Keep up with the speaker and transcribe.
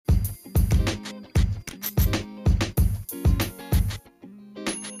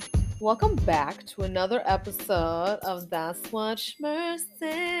Welcome back to another episode of That's What Schmerz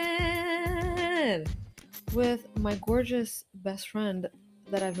Said with my gorgeous best friend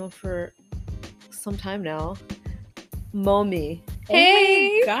that I've known for some time now, Momi.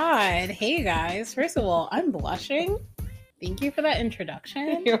 Hey! Oh my God. Hey guys. First of all, I'm blushing. Thank you for that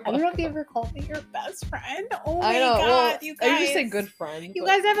introduction. You're I don't know if you welcome. ever called me your best friend. Oh my I know. God, Well, you guys. I usually say good friend. You but-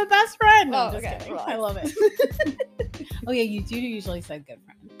 guys have a best friend. No, Oh, I'm just okay, kidding. relax. I love it. Oh yeah, you do usually say good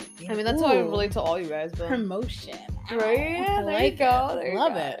friend. I mean, that's how I Ooh, relate to all you guys. But... promotion. Right? Ow. There I like you go. it. There you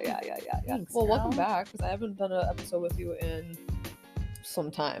Love go. it. Yeah. Thanks, Well, welcome girl. back because I haven't done an episode with you in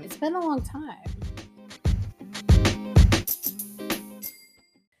some time. It's been a long time.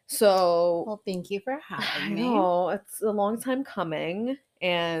 So Well, thank you for I having me. know it's a long time coming,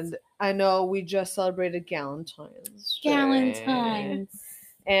 and I know we just celebrated Galentine's Day. Galentine's.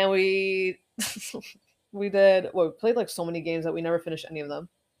 And we we played like so many games that we never finished any of them.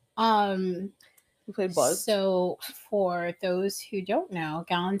 We played Buzz. So, for those who don't know,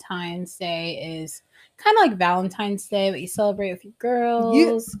 Galentine's Day is kind of like Valentine's Day, but you celebrate with your girls.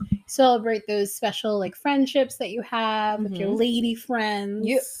 You celebrate those special like friendships that you have with your lady friends.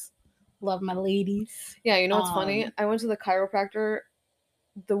 Yep. Love my ladies. Yeah, you know what's funny? I went to the chiropractor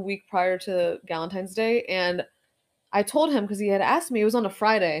the week prior to Galentine's Day, and I told him because he had asked me. It was on a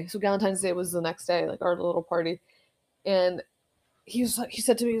Friday, so Galentine's Day was the next day, like our little party, and he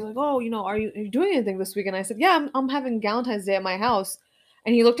said to me, he's like, "Oh, you know, are you doing anything this week?" And I said, "Yeah, I'm having Galentine's Day at my house."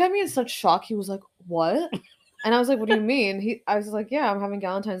 And he looked at me in such shock. He was like, "What?" And I was like, "What do you mean?" I was like, "Yeah, I'm having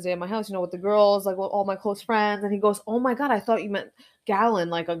Galentine's Day at my house, you know, with the girls, like with all my close friends." And he goes, "Oh my God, I thought you meant gallon,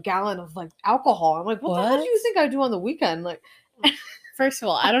 like a gallon of like alcohol." I'm like, "What the hell do you think I do on the weekend?" Like, first of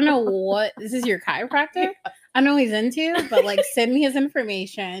all, I don't know what this is your chiropractor. Yeah. I know he's into, but like send me his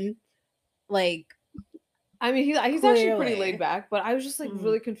information. Like, I mean, he's actually pretty laid back, but I was just like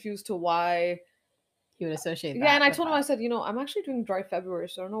really confused to why he would associate that. Yeah, and I told him, I said, you know, I'm actually doing dry February,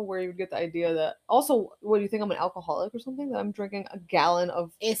 so I don't know where you would get the idea that. Also, what do you think, I'm an alcoholic or something? That I'm drinking a gallon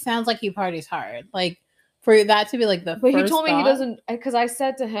of. It sounds like he parties hard. Like for that to be like the. But first he told me thought, he doesn't, because I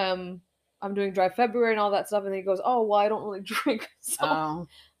said to him, I'm doing dry February and all that stuff, and he goes, "Oh, well, I don't really drink." So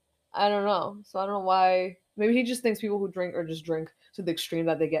I don't know. So I don't know why. Maybe he just thinks people who drink or just drink to the extreme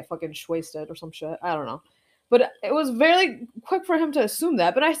that they get fucking wasted or some shit. I don't know. But it was very quick for him to assume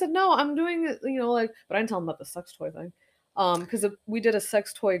that. But I said, no, I'm doing it, you know, like, but I didn't tell him about the sex toy thing. Because we did a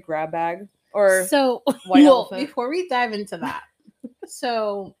sex toy grab bag or white elephant. Before we dive into that,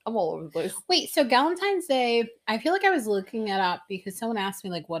 so I'm all over the place. Wait, so Galentine's Day, I feel like I was looking it up because someone asked me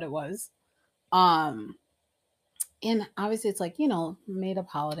like what it was. And obviously it's like, you know, made up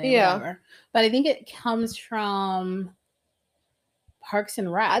holiday, whatever. But I think it comes from Parks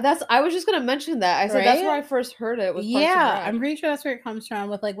and Rec. I was just gonna mention that. I said that's where I first heard it. Was Parks and Rec. I'm pretty sure that's where it comes from.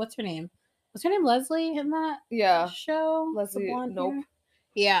 With like, what's her name? What's her name? Leslie in that show. Leslie. Nope. Hair?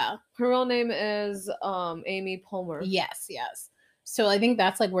 Yeah. Her real name is Amy Palmer. Yes. So I think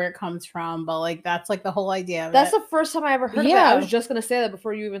that's like where it comes from. But like that's like the whole idea. That's the first time I ever heard of it. I was just gonna say that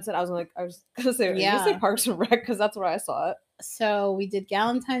before you even said. I was gonna say you say Parks and Rec because that's where I saw it. So we did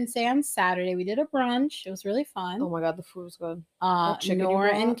Galentine's Day on Saturday. We did a brunch. It was really fun. Oh my God, the food was good.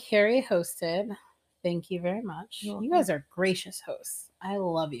 Nora and Carrie hosted. Thank you very much. You guys are gracious hosts. I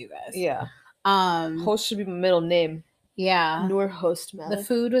love you guys. Yeah. Host should be my middle name. Yeah. Noor Host, man. The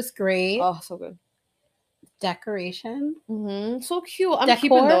food was great. Oh, so good. Decoration. So cute. I'm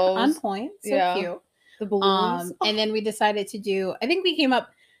keeping those on point. So cute. The balloons. And then we decided to do. I think we came up.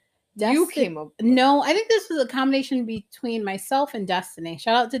 You came up. No, I think this was a combination between myself and Destiny.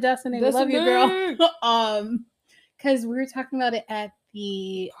 Shout out to Destiny. We love you, girl. Because we were talking about it at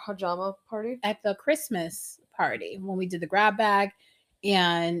the pajama party, at the Christmas party when we did the grab bag,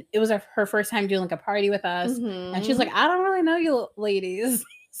 and it was her first time doing like a party with us, and she was like, "I don't really know you ladies,"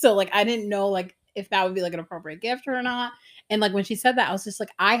 so like I didn't know like if that would be like an appropriate gift or not. And like when she said that, I was just like,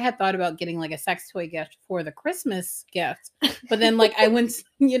 I had thought about getting like a sex toy gift for the Christmas gift, but then like I went,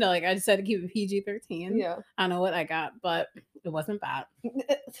 you know, like I decided to keep it PG-13. Yeah, I don't know what I got, but it wasn't bad.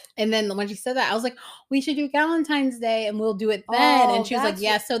 And then when she said that, I was like, we should do Galentine's Day and we'll do it then. And she was like,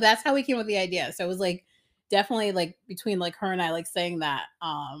 yeah. So that's how we came with the idea. So it was like definitely like between like her and I like saying that.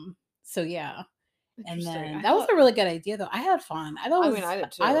 So yeah. And then that was a really good idea though. I had fun. I thought I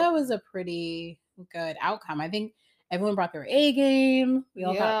did too. I thought it was a pretty good outcome. I think everyone brought their A game. We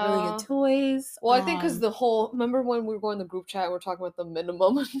all got really good toys. Well, I think because remember when we were going in the group chat, we were talking about the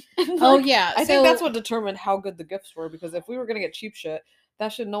minimum. I think that's what determined how good the gifts were. Because if we were gonna get cheap shit,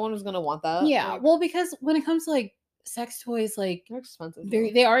 that shit, no one was gonna want that. Yeah, well, because when it comes to like sex toys, like They're expensive.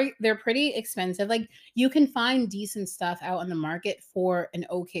 they're pretty expensive. Like you can find decent stuff out on the market for an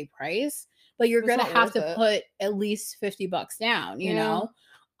okay price, but you're It's gonna not have worth to it. put at least $50 down, you Yeah. know?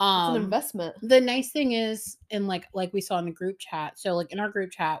 It's an investment. The nice thing is, and like we saw in the group chat, so like in our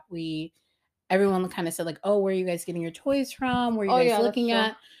group chat, everyone kind of said like, oh, where are you guys getting your toys from? Where are you guys Yeah, that's looking true.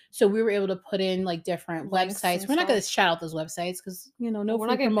 at? So we were able to put in like different Links websites. and We're not going to stuff. shout out those websites because, you know, no We're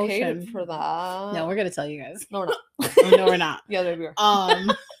free not getting promotion. paid for that. No, we're going to tell you guys. No, we're not. Oh, no, we're not. Yeah, there we are.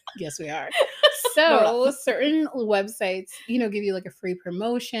 Yes, we are. No, So certain websites, you know, give you like a free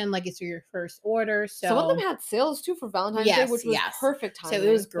promotion, like it's your first order. So some of them had sales too for Valentine's Day, which was perfect timing. So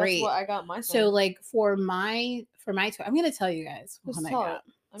it was great. That's what I got my. So like for my toy, I'm gonna tell you guys Just what tell I got. it.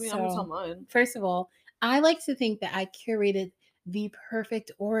 I mean, I'm gonna tell mine. First of all, I like to think that I curated the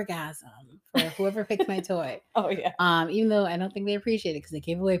perfect orgasm for whoever picked my toy. Oh yeah. Even though I don't think they appreciate it because they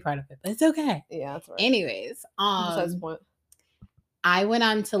gave away part of it, but it's okay. Yeah, that's right. Anyways, besides the point. I went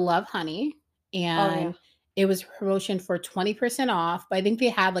on to Love Honey and it was promotion for 20% off, but I think they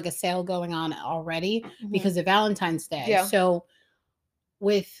had like a sale going on already because of Valentine's Day. Yeah. So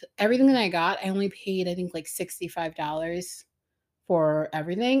with everything that I got, I only paid I think like $65 for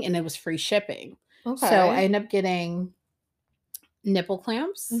everything, and it was free shipping. Okay. So I ended up getting nipple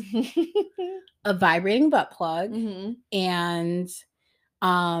clamps, a vibrating butt plug, and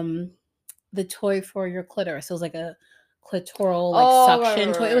the toy for your clitoris. So it was like a clitoral like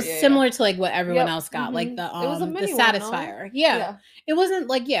suction toy. It was similar to like what everyone else got, like the the Satisfier. No? Yeah. It wasn't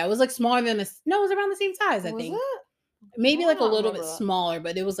like it was like smaller than this. No, it was around the same size. I think maybe like a little bit smaller,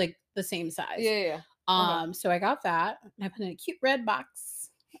 but it was like the same size. Yeah. So I got that. And I put in a cute red box.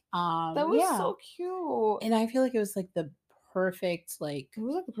 That was so cute. And I feel like it was like the perfect like it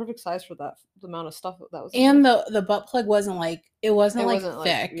was like the perfect size for that the amount of stuff that was. And the butt plug wasn't like it wasn't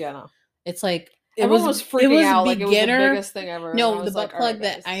thick. No. It's like everyone was freaking out. Like it was the biggest thing ever. No, the butt plug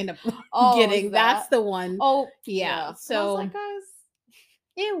that I ended up getting. That's the one. Oh yeah. So I was like, guys,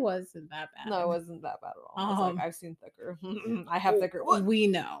 it wasn't that bad. No, it wasn't that bad at all. I was like, I've seen thicker. I have thicker. What? We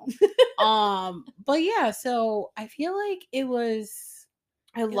know. But yeah, so I feel like it was.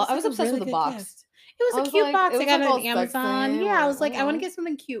 I was obsessed with the box. Gift. It was a cute box. I got it on Amazon. Yeah, I was like, I want to get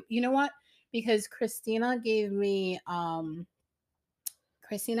something cute. You know what? Because Christina gave me.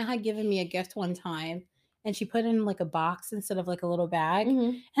 Christina had given me a gift one time, and she put it in like a box instead of like a little bag,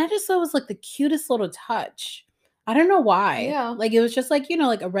 and I just thought it was like the cutest little touch. I don't know why. Yeah. Like it was just like,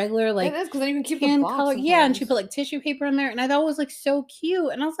 like a regular like it is because then you can keep the box color. Yeah, and she put like tissue paper in there, and I thought it was like so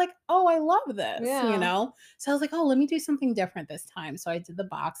cute. And I was like, oh, I love this. Yeah. So I was like, oh, let me do something different this time. So I did the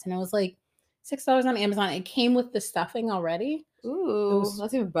box, and it was like $6 on Amazon. It came with the stuffing already. Ooh,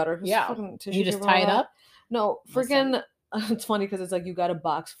 that's even better. Yeah. You just tie it up? No, freaking it's funny because it's like you got a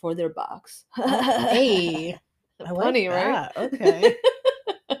box for their box. Hey. Funny, right? Okay.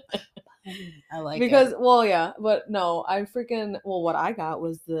 I like because but no, what I got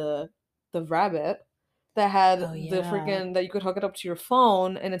was the rabbit that had the freaking that you could hook it up to your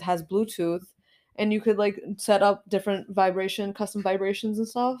phone, and it has Bluetooth, and you could like set up different custom vibrations and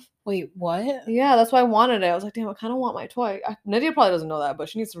stuff. Wait, what? Yeah, that's why I wanted it. I was like, damn, I kind of want my toy. Nydia probably doesn't know that, but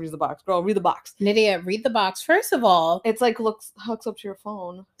she needs to read the box. Girl, read the box. Nydia, read the box. First of all, it's like hooks up to your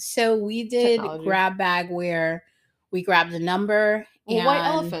phone. So we did grab bag where we grabbed the number. Well, white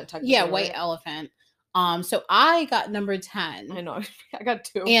elephant, technically. Yeah, white elephant. So I got number 10. I know. I got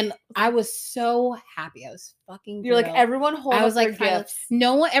 2. And I was so happy. I was fucking You're like, everyone hold up their gifts.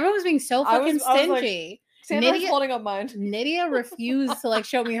 No one, everyone was being so fucking stingy. Sandra was holding up mine. Nydia refused to like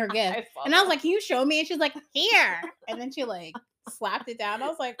show me her gift. And I was like, can you show me? And she's like, here. And then she like slapped it down. I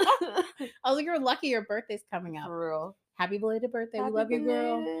was like, oh. I was like, you're lucky your birthday's coming up. For real. Happy belated birthday. We love you,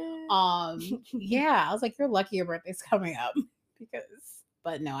 girl. Yeah. I was like, you're lucky your birthday's coming up.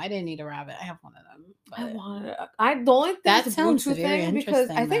 But no, I didn't need a rabbit. I have one of them. I wanted it. The only thing that is sounds Bluetooth very thing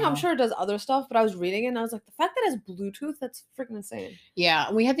because I think though. I'm sure it does other stuff, but I was reading it and I was like, the fact that it has Bluetooth, that's freaking insane.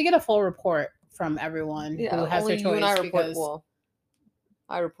 Yeah, we had to get a full report from everyone who has their toys. You and I report.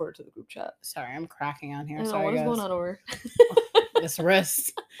 I reported to the group chat. Sorry, I'm cracking on here. I know, sorry, what is going on over? This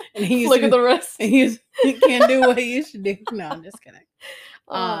wrist. And he's look at the wrist. He can't do what he used to do. No, I'm just kidding.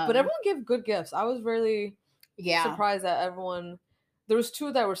 But everyone gave good gifts. I was really surprised that everyone. There was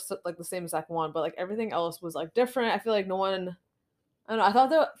 2 that were like the same exact one, but like everything else was like different. I feel like no one. I don't know. I thought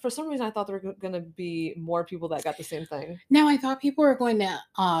that for some reason I thought there were gonna be more people that got the same thing. No, I thought people were going to.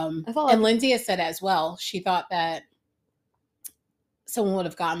 And Lindsay has said as well. She thought that someone would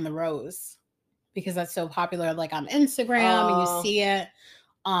have gotten the rose because that's so popular, like on Instagram, and you see it.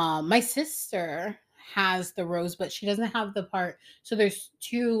 My sister has the rose, but she doesn't have the part. So there's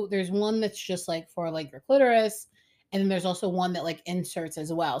 2. There's one that's just like for like your clitoris. And then there's also one that like inserts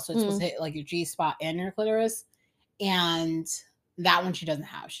as well. So it's supposed to hit like your G spot and your clitoris. And that one she doesn't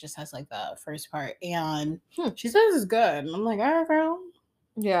have. She just has like the first part. And she says it's good. And I'm like, all right, girl.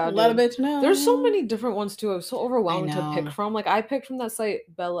 Yeah, let a bitch know. There's so many different ones too. It was so overwhelming to pick from. Like I picked from that site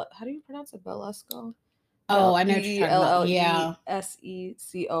Bella. How do you pronounce it? Bellesco. Oh, I know what you're talking about. Yeah.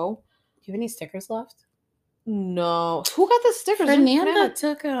 Belleseco. Do you have any stickers left? No. Who got the stickers? Fernanda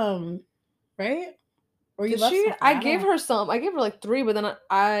took them, right? Or you left some? I gave her some. I gave her like 3, but then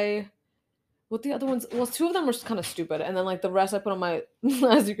what the other ones? Well, 2 of them were kind of stupid, and then like the rest I put on my,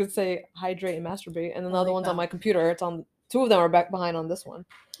 as you could say, hydrate and masturbate, and then the other ones on my computer. It's on 2 of them are back behind on this one,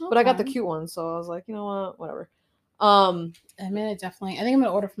 but I got the cute one, so I was like, you know what, whatever. I mean, I think I'm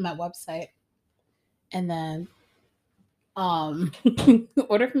gonna order from that website, and then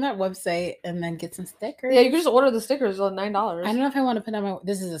order from that website and then get some stickers. Yeah, you can just order the stickers for $9. I don't know if I want to put on my,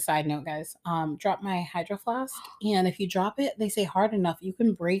 this is a side note, guys. Drop my Hydro Flask, and if you drop it, they say hard enough, you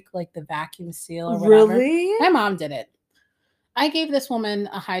can break like the vacuum seal or whatever. Really? My mom did it. I gave this woman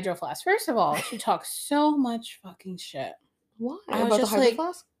a Hydro Flask. First of all, she talks so much fucking shit. Why? About the Hydro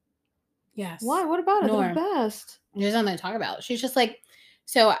Flask? Yes. Why? What about it? They're the best. There's nothing to talk about. She's just like,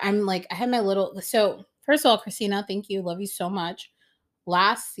 so I'm like, I had my little, so first of all, Christina, thank you. Love you so much.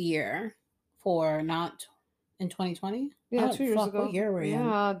 Last year, for not in 2020? Yeah, 2 years ago. What year were you in?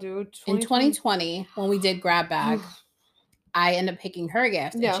 Yeah, dude. In 2020, when we did Grab Bag, I ended up picking her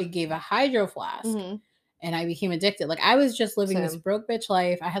gift, and she gave a Hydro Flask. And I became addicted. Like, I was just living this broke bitch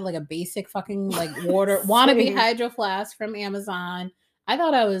life. I had like a basic fucking like water wannabe Hydro Flask from Amazon. I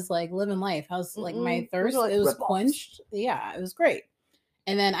thought I was like living life. I was like, my thirst, it was quenched. Yeah, it was great.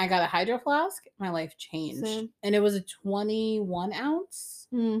 And then I got a Hydro Flask. My life changed. And it was a 21 ounce.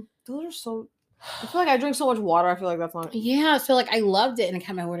 Those are so, I feel like I drink so much water. I feel like that's not. Yeah. So like I loved it. And it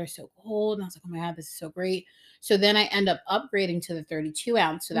kept my water so cold. And I was like, oh my God, this is so great. So then I end up upgrading to the 32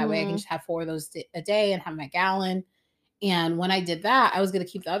 ounce. So that way I can just have 4 of those a day and have my gallon. And when I did that, I was going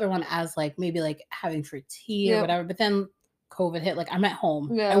to keep the other one as like maybe like having for tea or whatever. But then COVID hit. Like I'm at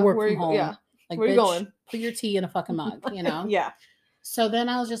home. I work from home. Yeah. Like, where are you going? Put your tea in a fucking mug, you know? Yeah. So then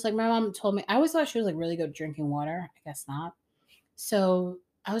I was just like, my mom told me, I always thought she was like really good at drinking water. I guess not. So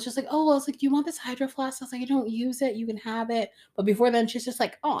I was just like, oh, I was like, do you want this Hydro Flask? I was like, I don't use it. You can have it. But before then, she's just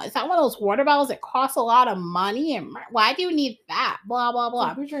like, oh, is that one of those water bottles that costs a lot of money? And why do you need that? Blah, blah,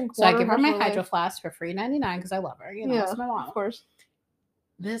 blah. So I give her my Hydro Flask for $3.99 because I love her. You know, it's my mom. Of course.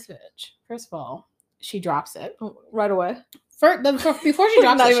 This bitch, first of all, she drops it. Right away. Before she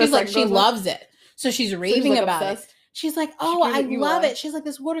drops it, she's like, she loves it. So she's raving about it. She's like, oh, I love it. She's like,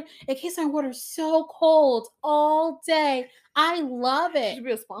 this water, in case my water's so cold all day. I love it. Should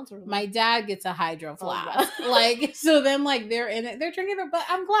be a sponsor. My dad gets a Hydro Flask. Like, so then like they're in it, they're drinking it, but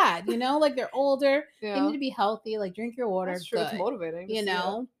I'm glad, you know, like they're older. They need to be healthy. Like drink your water. That's true. It's motivating. You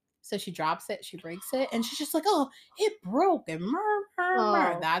know? So she drops it, she breaks it, and she's just like, oh, it broke and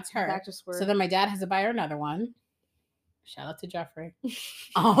murr. That's her. So then my dad has to buy her another one. Shout out to Jeffrey.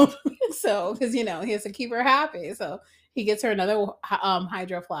 So, because, you know, he has to keep her happy. So he gets her another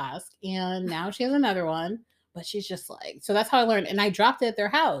Hydro Flask. And now she has another one. But she's just like, so that's how I learned. And I dropped it at their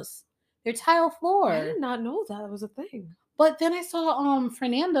house. Their tile floor. I did not know that was a thing. But then I saw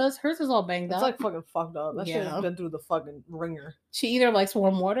Fernanda's. Hers is all banged up. It's like fucking fucked up. That shit has been through the fucking ringer. She either likes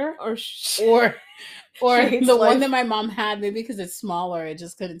warm water or the one that my mom had, maybe because it's smaller, it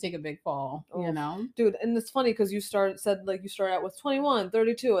just couldn't take a big fall, you know? Dude, and it's funny because you start out with 21,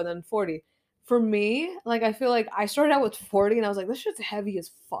 32, and then 40. For me, like, I feel like I started out with 40 and I was like, this shit's heavy as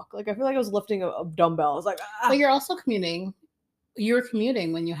fuck. Like, I feel like I was lifting a dumbbell. I was like, ah. But you're also commuting. You were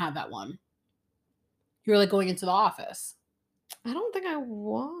commuting when you had that one. You were like going into the office. I don't think I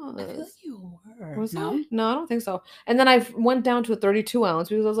was. I feel like you were. Was I? No, I don't think so. And then I went down to a 32 ounce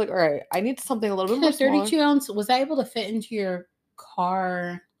because I was like, all right, I need something a little bit more 32 smaller. Ounce, was that able to fit into your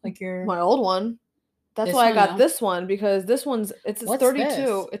car? Like my old one. That's why I got this one, because this one's it's 32.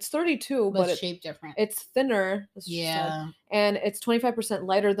 This? It's 32, but it's shaped different. It's thinner. Yeah. And it's 25%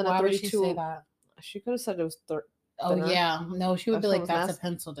 lighter than a 32. Why would she say that? She could have said it was thinner. Oh yeah. No, she would be like, that's a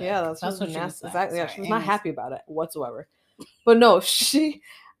pencil dick. Yeah, that's what she was. Exactly. Yeah, she was not happy about it whatsoever. But no, she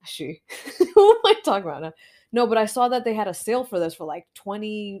who am I talking about now? No, but I saw that they had a sale for this for like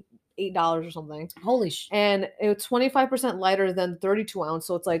 $28 or something. Holy shit. And it's 25% lighter than 32 ounce.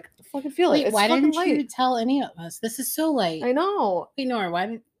 So it's like, fucking feel it. It's why didn't you tell any of us? This is so light. I know. Wait, Nora, why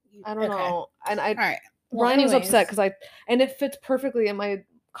didn't you? I don't know. And all right. Well, Brian was upset because and it fits perfectly in my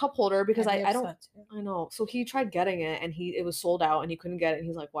cup holder because I don't I know. So he tried getting it and it was sold out and he couldn't get it and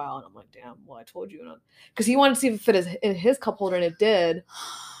he's like, wow. And I'm like, damn, well, I told you. Because he wanted to see if it fit in his cup holder and it did.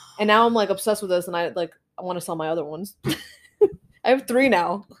 And now I'm like obsessed with this and I like I want to sell my other ones. I have 3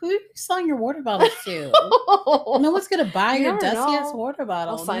 now. Who are you selling your water bottles to? No one's gonna buy your dusty ass water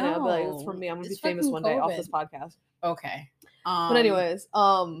bottle. I'll sign it. I'll be like, it's from me. I'm gonna be famous one day off this podcast. Okay. But anyways,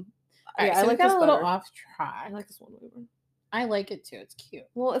 right, yeah, so I like got this a little better. off track. I like this one better. I like it too. It's cute.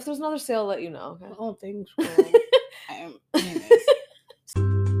 Well, if there's another sale, I'll let you know. Okay? Oh, thanks. Anyways.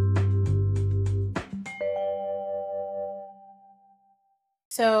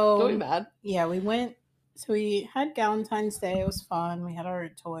 So don't be mad. Yeah, we went. So we had Valentine's Day. It was fun. We had our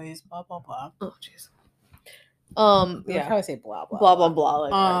toys. Blah blah blah. Oh jeez. Yeah. How I say blah blah blah blah blah.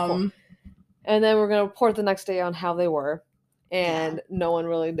 Like, cool. And then we're gonna report the next day on how they were, and no one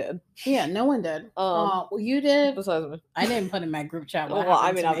really did. Yeah, no one did. Well, you did. Besides me, I didn't put in my group chat. Well,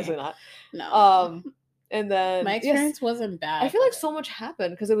 I mean, obviously not. No. And then my experience wasn't bad. I feel like so much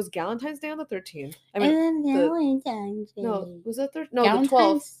happened because it was Valentine's Day on the 13th. I mean, Valentine's Day. No, was that 13th? No, Valentine's the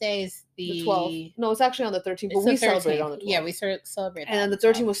 12th. Day is the 12th. No, it's actually on the 13th, but we celebrated on the 12th. Yeah, we celebrated. And then the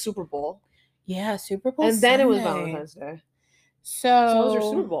 13th was Super Bowl. Yeah, Super Bowl. And then Sunday. it was Valentine's Day. So how was your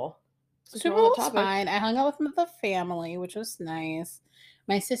Super Bowl? Super Bowl was fine. I hung out with the family, which was nice.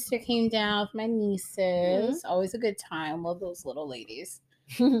 My sister came down with my nieces. Mm-hmm. Always a good time. Love those little ladies.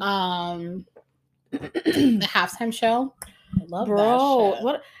 The halftime show. I love that shit.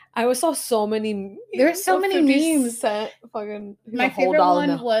 What I always saw so many. There's so many memes. Fucking. My favorite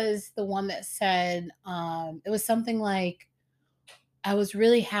one was the one that said, it was something like, I was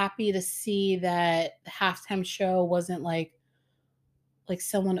really happy to see that the halftime show wasn't like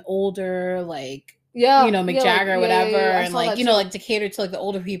someone older, like Mick Jagger or whatever, and like like to cater to like the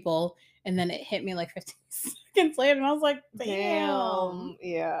older people. And then it hit me like 15 seconds later, and I was like, damn.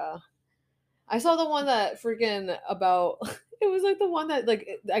 Yeah. I saw the one that freaking about. It was like the one that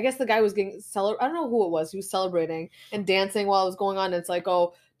like I guess the guy was getting I don't know who it was. He was celebrating and dancing while it was going on. And it's like,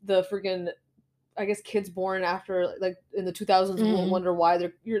 oh, the freaking I guess kids born after like in the 2000s will wonder why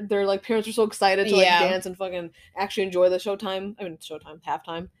their like parents are so excited to like dance and fucking actually enjoy the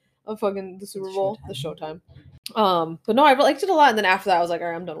halftime of fucking the Super Bowl, the showtime. But no, I liked it a lot. And then after that, I was like, all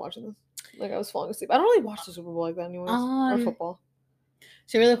right, I'm done watching this. Like I was falling asleep. I don't really watch the Super Bowl like that anyways, or football.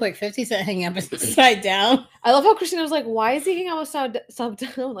 So really quick, 50 Cent hanging up upside down. I love how Christina was like, why is he hanging out upside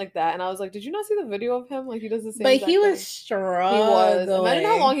down like that? And I was like, did you not see the video of him? Like he does the same But he was thing. struggling. He was. Imagine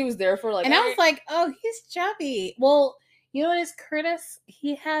how long he was there for. Like, and I was like, oh, he's chubby. Well, you know what is Curtis?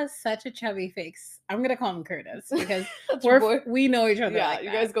 He has such a chubby face. I'm gonna call him Curtis because we know each other. Yeah, like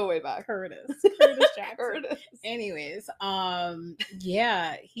you guys go way back. Curtis Jackson. Curtis. Anyways,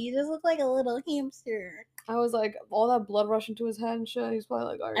 yeah, he just looked like a little hamster. I was like, all that blood rushing to his head and shit. He's probably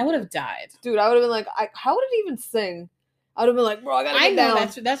like, all right, I would have died, dude. I would have been like, how would it even sing? I would have been like, bro, I gotta get down.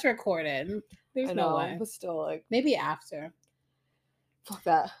 That's recorded. There's no way, but still, like maybe after. Fuck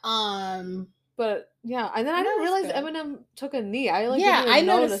that. But yeah, and then I didn't realize Eminem took a knee. I didn't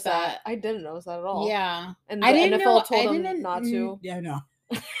notice that. I didn't notice that at all. Yeah, and I didn't NFL told him not to. Yeah, no.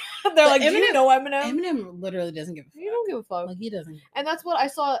 They're like, Eminem, do you know Eminem? Eminem literally doesn't give a fuck. He don't give a fuck. Like he doesn't. And that's what I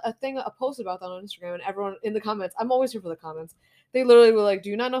saw a post about that on Instagram, and everyone in the comments. I'm always here for the comments. They literally were like, "Do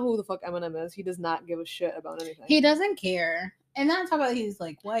you not know who the fuck Eminem is? He does not give a shit about anything. He doesn't care." And not talk about he's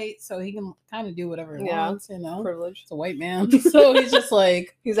like white, so he can kind of do whatever he wants, you know. Privilege. It's a white man, so he's just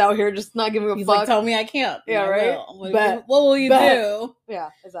like he's out here just not giving a he's fuck. Like, tell me I can't. Yeah, right. What will you do?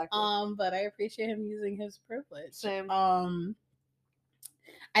 Yeah, exactly. But I appreciate him using his privilege. Same. I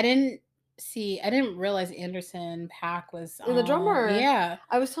didn't realize Anderson .Paak was in the drummer. Yeah,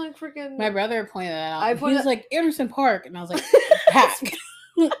 I was telling freaking my brother pointed that out. He was like Anderson .Paak, and I was like .Paak.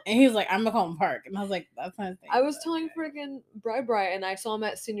 And he was like, I'm gonna call him Park. And I was like, that's not his thing. I was telling freaking Bri, and I saw him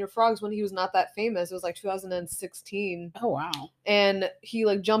at Senior Frogs when he was not that famous. It was like 2016. Oh wow. And he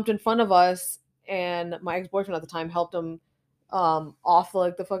like jumped in front of us, and my ex-boyfriend at the time helped him off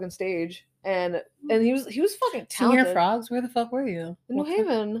the fucking stage. And he was fucking talented. Senior Frogs? Where the fuck were you? In New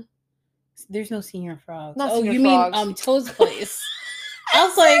Haven. There's no Senior Frogs. Not Senior you Frogs. mean Toad's Place. I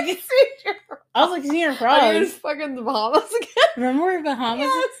was like Senior Frogs. Are you in fucking the Bahamas again? Remember Bahamas?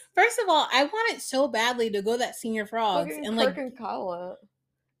 Yes. First of all, I wanted so badly to go that Senior Frogs, fucking and Kirk like and Kyle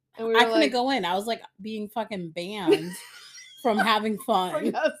went. And I couldn't go in. I was like being fucking banned from having fun.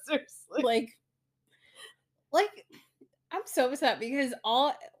 Yeah, seriously. Like I'm so upset because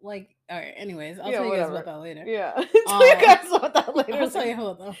all right. Anyways, I'll tell you guys about that later. Yeah, tell you guys about that later. I'll tell you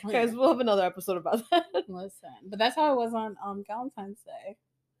about that later. Guys, we'll have another episode about that. Listen, but that's how I was on Valentine's Day.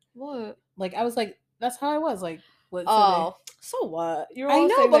 What? Like I was like, that's how I was. Like, what? So what? I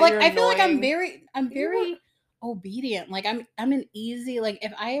know, but like I feel like I'm very obedient. Like I'm an easy, like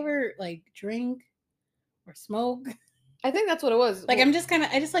if I ever like drink or smoke, I think that's what it was. Like, I'm just kind of,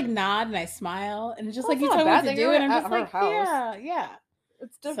 I just like nod and I smile, and it's just like, it's you not a tell me what bad to thing. do, You're and I'm at just her like, house. yeah.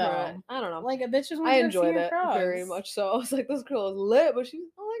 It's different. So, I don't know. like, a bitch just went I to go see enjoyed her it frogs. very much. So I was like, this girl is lit, but she's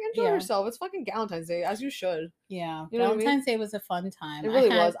like, enjoy herself. It's fucking Valentine's Day, as you should. Yeah, You know what I mean? Valentine's Day was a fun time. It really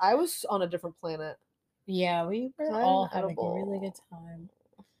was. I was on a different planet. Yeah, we were all having a really good time.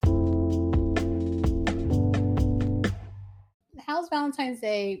 How's Valentine's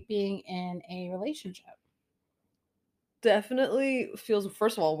Day being in a relationship? Definitely feels,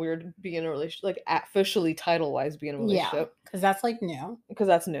 first of all, weird being in a relationship, like officially title wise being in a relationship. Yeah, because that's like new. Because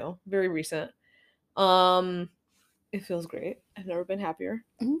that's new, very recent. It feels great. I've never been happier.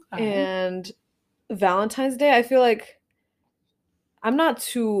 Okay. And Valentine's Day, I feel like I'm not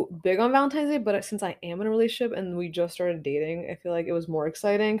too big on Valentine's Day, but since I am in a relationship and we just started dating, I feel like it was more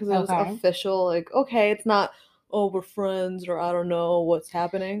exciting because it was official. Like, okay, it's not, oh, we're friends or I don't know what's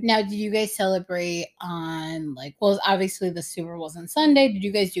happening. Now, did you guys celebrate on, like, well, obviously the Super Bowl's on Sunday. Did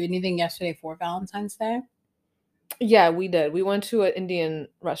you guys do anything yesterday for Valentine's Day? Yeah, we did. We went to an Indian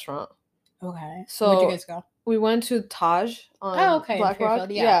restaurant. Okay. So where'd you guys go? We went to Taj on Black Rock.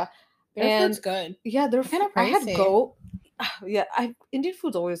 Yeah. Their food's good. Yeah, they're kind of pricey. I had goat. Yeah, Indian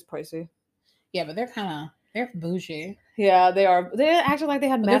food's always pricey. Yeah, but they're bougie. Yeah, they are. They acted like they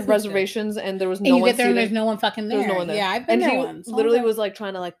had mad reservations and there was no one. You get there and there's no one fucking there. There's no one there. Yeah, I've been there once. He literally was like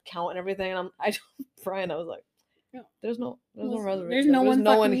trying to like count and everything, and I told Brian, I was like, there's no reservation. There's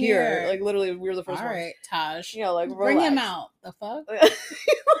no one here. Like literally, we were the first ones. All right, Taj. Yeah, like bring him out. The fuck.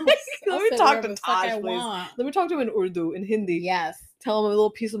 Let me talk to Taj, please. Let me talk to him in Urdu, in Hindi. Yes. Tell him a little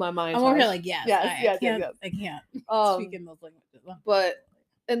piece of my mind. I'm over here like, yes. Yes. I can't speak in those languages.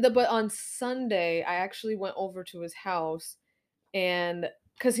 But on Sunday, I actually went over to his house, and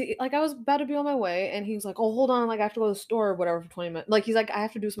because he, like, I was about to be on my way, and he's like, oh, hold on, like, I have to go to the store or whatever for 20 minutes. Like, he's like, I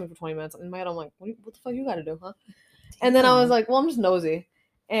have to do something for 20 minutes. In my head, I'm like, what the fuck you gotta do, huh? And then I was like, well, I'm just nosy.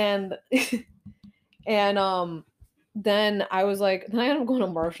 And then I was like, then I ended up going to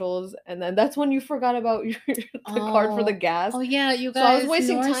Marshall's, and then that's when you forgot about the card for the gas. Oh yeah, you guys. So I was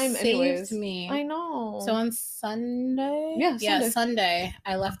wasting time anyways. Me. I know. So on Sunday, Sunday,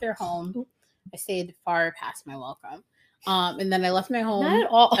 I left their home. I stayed far past my welcome. And then I left my home. Not at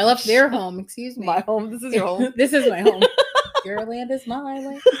all. I left their home. Excuse me. My home. This is your home. This is my home. Your land is my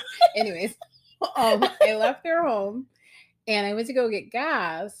land. Anyways, I left their home, and I went to go get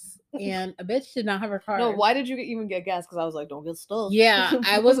gas. And a bitch did not have her car. No, why did you even get gas? Because I was like, don't get stuck. Yeah,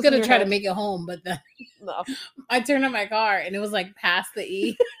 I was going to try to make it home, but then I turned on my car and it was like past the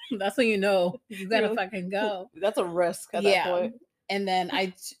E. That's when you know you got to fucking go. That's a risk at that point. And then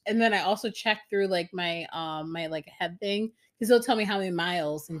I also checked through like my my like head thing because it'll tell me how many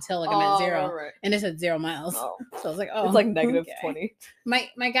miles until like I'm at 0. Right. And it said 0 miles. So I was like, oh, it's like negative 20.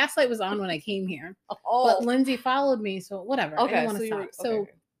 My gas light was on when I came here. But Lindsay followed me, so whatever. Okay, I didn't want to stop. So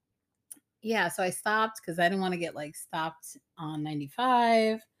yeah, so I stopped because I didn't want to get like stopped on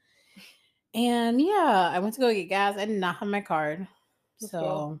 95. And yeah, I went to go get gas. I did not have my card.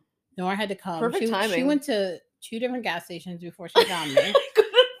 So Nora had to come. Perfect timing. She went to 2 different gas stations before she found me. I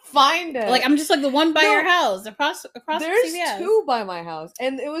couldn't find it. Like, I'm just like the one by your house across there's CVS. 2 by my house.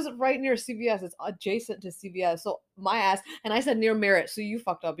 And it was right near CVS. It's adjacent to CVS. So my ass, and I said near Merritt. So you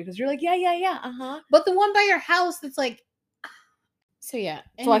fucked up because you're like, yeah. Uh-huh. But the one by your house that's like, so yeah.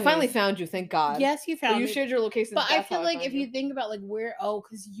 Anyways, so I finally found you, thank God. Yes, you found me. You shared your location. But I feel like if you think about like where,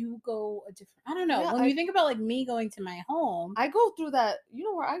 because you go a different, I don't know. Yeah, when you think about like me going to my home. I go through that, you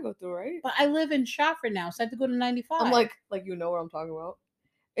know where I go through, right? But I live in Shofford now, so I have to go to 95. I'm like you know what I'm talking about.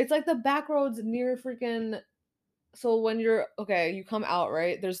 It's like the back roads near freaking, so when you're, you come out,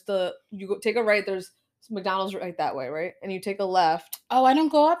 right? Take a right, there's McDonald's right that way, right? And you take a left. Oh, I don't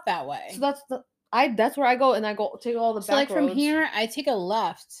go up that way. So that's where I go, and I go take all the back roads. So like from here, I take a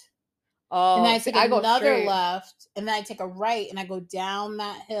left. And then I take another left, and then I take a right, and I go down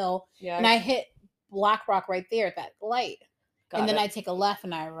that hill, and I hit Black Rock right there at that light. And then I take a left,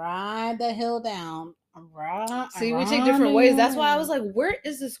 and I ride the hill down. See, we take different ways. That's why I was like, where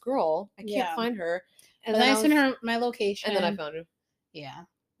is this girl? I can't find her. And then I sent her my location. And then I found her. Yeah.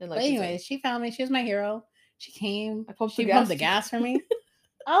 And but anyways, she found me. She was my hero. She came. She pumped the gas for me.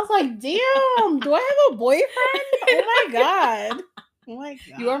 I was like, damn, do I have a boyfriend? Oh my God. Oh my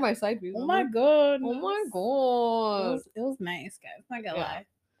God. You are my side piece. Oh my God. Oh my God. It was nice, guys. I'm not gonna lie.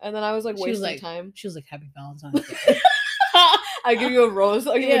 And then I was like wasting time. She was like, happy Valentine's Day. I give you a rose.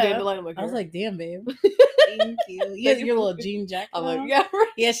 I give you a dandelion. I'm like, I was like, damn, babe. Thank you. You had your little jean jacket. I'm like, yeah, right.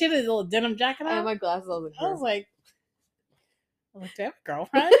 Yeah, she had a little denim jacket on. I had my glasses. I was like, do I have a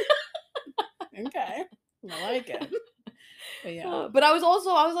girlfriend? Okay. I like it. But yeah. But I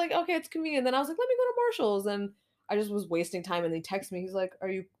was like, okay, it's convenient. Then I was like, let me go to Marshall's. And I just was wasting time. And he texted me. He's like,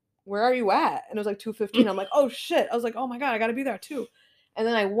 where are you at? And it was like 2:15. I'm like, oh shit. I was like, oh my God, I gotta be there too. And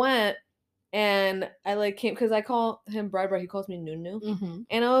then I went and I like came because I call him Bri. He calls me Nunu. Mm-hmm.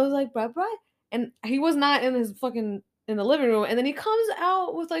 And I was like, Bri. And he was not in his fucking in the living room. And then he comes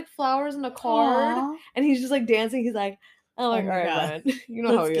out with like flowers and a card. Aww. And he's just like dancing. He's like, I'm like, all right, Brian. You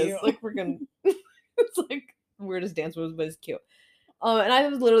know how he is. Like freaking it's like weirdest dance moves, but it's cute. And I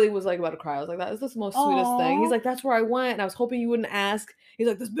literally was like about to cry. I was like, that is the most sweetest thing. He's like, that's where I went, and I was hoping you wouldn't ask. He's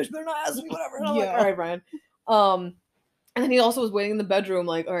like, this bitch better not ask me, whatever. And I'm like, all right, Brian. And then he also was waiting in the bedroom,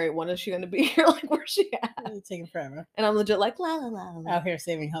 like, all right, when is she gonna be here? Like, where's she at? It's taking forever. And I'm legit like, la la la la. Out here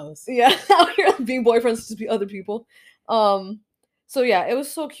saving hoes. Yeah, out here being boyfriends to be other people. So yeah, it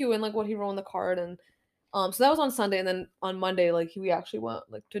was so cute, and like what he wrote on the card, and so that was on Sunday, and then on Monday, like we actually went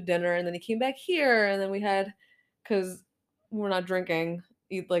like to dinner, and then he came back here, and then we had, cause we're not drinking.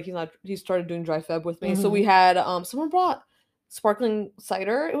 He started doing dry feb with me. Mm-hmm. So we had someone brought sparkling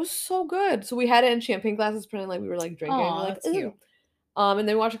cider. It was so good. So we had it in champagne glasses, pretending like we were like drinking. Oh, like, that's cute. And then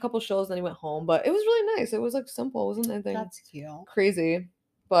we watched a couple shows, and then he went home. But it was really nice. It was like simple. It wasn't anything crazy.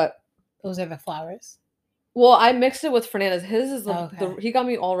 But those are the flowers. Well, I mixed it with Fernanda's. His is he got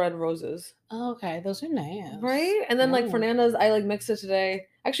me all red roses. Oh, okay, those are nice. Right? And then like Fernanda's, I like mixed it today.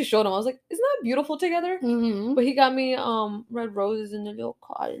 I actually showed him. I was like, isn't that beautiful together? Mm-hmm. But he got me red roses and the little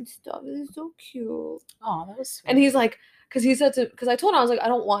card and stuff. It is so cute. Oh, that was sweet. And he's like, because I told him, I was like, I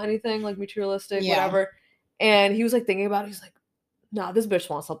don't want anything like materialistic, whatever. And he was like thinking about it. He's like, nah, this bitch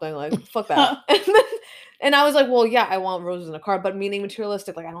wants something, like fuck that. And I was like, well, yeah, I want roses in a card, but meaning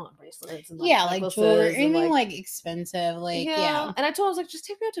materialistic, like I don't want bracelets and like jewelry, anything like expensive, like yeah. And I told him, I was like, just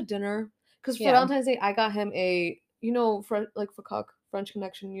take me out to dinner, because for Valentine's Day I got him a FCUK, French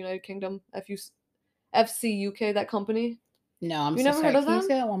Connection United Kingdom, FCUK, that company. No, I'm you never heard of them? Can you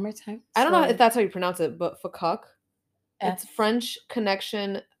say that one more time? I don't know if that's how you pronounce it, but FCUK. It's French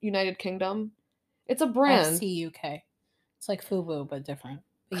Connection United Kingdom. It's a brand. FCUK. It's like FUBU, but different.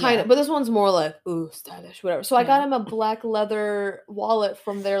 Kind of, but this one's more like, ooh, stylish, whatever. So I got him a black leather wallet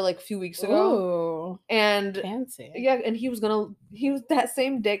from there like a few weeks ago. Ooh, and fancy. Yeah, and he was that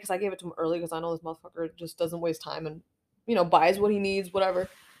same day, because I gave it to him early, because I know this motherfucker just doesn't waste time and, buys what he needs, whatever.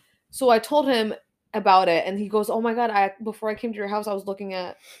 So I told him about it, and he goes, oh my God, before I came to your house, I was looking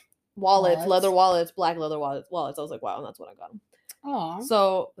at leather wallets, black leather wallets. I was like, wow, and that's what I got him. Oh,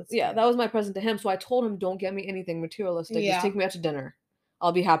 so yeah, that was my present to him. So I told him, don't get me anything materialistic. Just take me out to dinner.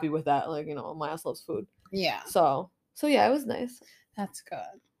 I'll be happy with that. Like, my ass loves food. Yeah. So yeah, it was nice. That's good.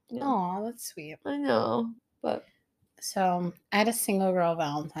 Yeah. Oh, that's sweet. I know. But so I had a single girl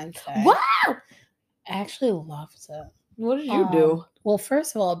Valentine's Day. Wow! I actually loved it. What did you do? Well,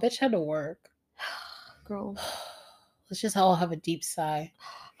 first of all, a bitch had to work. Girl. Let's just all have a deep sigh.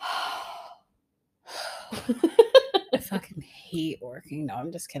 I fucking hate working. No,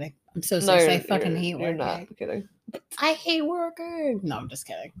 I'm just kidding. I'm so serious. I fucking hate working. You're not kidding. I hate working. No, I'm just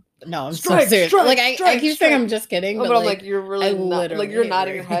kidding. No, I'm so serious. I keep saying I'm just kidding. But I'm like, you're really not. Like, you're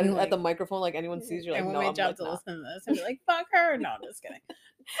nodding your head at the microphone like anyone sees you. Like, no, my job to listen to this and be like, fuck her. No, I'm just kidding.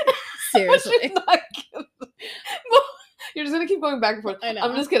 Seriously. Not kidding. You're just going to keep going back and forth. I know.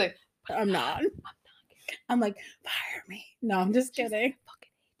 I'm just kidding. I'm not. I'm like, fire me. No, I'm just kidding. I fucking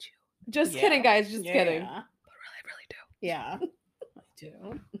hate you. Just kidding, guys. Just kidding. Yeah. But really do. Yeah. I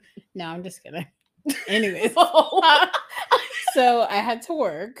do. No, I'm just kidding. Anyways. So I had to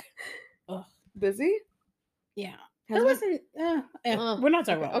work. Ugh. Busy? Yeah. It wasn't. We're not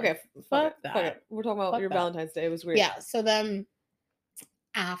talking about okay. Fuck that. Okay. We're talking about your Valentine's Day. It was weird. Yeah. So then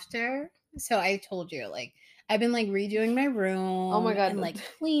after, so I told you, like, I've been like redoing my room. Oh my God. And like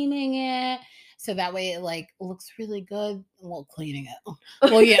cleaning it. So that way it like looks really good. Well, cleaning it.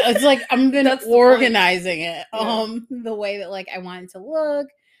 Well, yeah, it's like I'm been organizing it. The way that like I want it to look.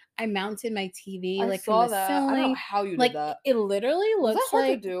 I mounted my TV like from the ceiling. I don't know how you did that. It literally looks was that hard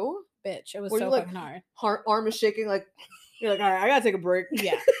like to do? Bitch, it was so fucking hard. Arm is shaking, like you're like, all right, I gotta take a break.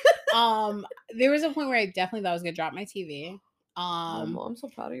 Yeah. There was a point where I definitely thought I was gonna drop my TV. I'm so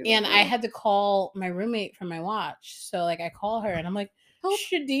proud of you. And I had to call my roommate from my watch. So like I call her and I'm like,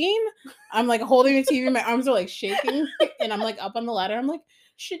 Shadeen? I'm like holding the TV, my arms are like shaking, and I'm like up on the ladder. I'm like,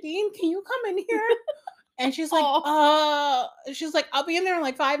 Shadeen, can you come in here? And she's like, I'll be in there in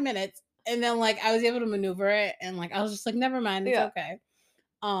like 5 minutes. And then like I was able to maneuver it, and like I was just like, never mind, it's okay.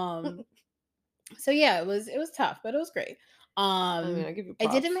 So yeah, it was tough, but it was great. I mean, I give you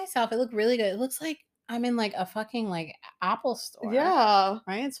props. I did it myself. It looked really good. It looks like I'm in like a fucking like Apple store. Yeah.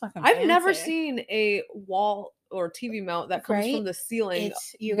 Right? It's fucking I've never seen a wall or TV mount that comes from the ceiling.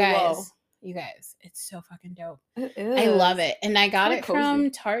 It's you guys, it's so fucking dope. It is. I love it. And I got it from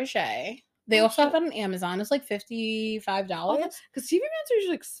Target. They Oh, also have shit. it on Amazon. It's like $55. Because TV mounts are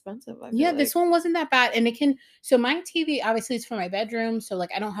usually expensive. I feel Yeah, like. this one wasn't that bad. And it can, so my TV, obviously, it's for my bedroom. So,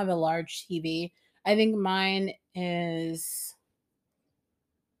 like, I don't have a large TV. I think mine is,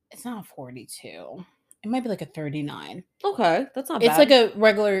 it's not a 42. It might be like a 39. Okay, that's not It's bad. like a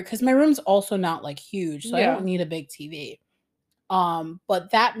regular, because my room's also not like huge. So I Yeah. don't need a big TV.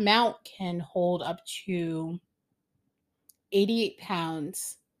 But that mount can hold up to 88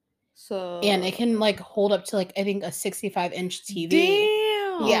 pounds. So. And it can like hold up to like, I think, a 65-inch TV.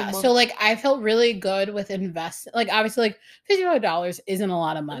 Damn. Yeah, so like I felt really good with investing. Like obviously, like $55 isn't a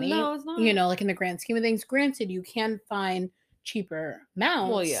lot of money. No, it's not. You know, like in the grand scheme of things. Granted, you can find cheaper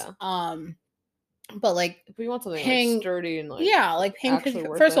mounts. Well, yeah. But like if you want something paying, like sturdy and like yeah, like paying.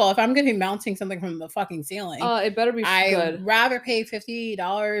 First of all, if I'm gonna be mounting something from the fucking ceiling, it better be I'd good. rather pay $50,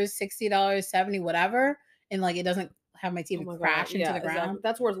 $60, $70, whatever, and like it doesn't have my TV crash into the ground. Exactly.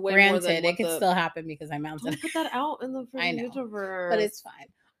 That's worth way Granted, more than it can still happen because I mounted. Don't put that out in the I know, universe. but it's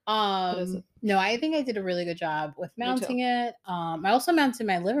fine. No, I think I did a really good job with mounting it. I also mounted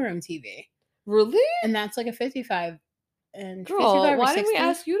my living room TV. Really? And that's like a 55 inch. Girl, 55 why didn't we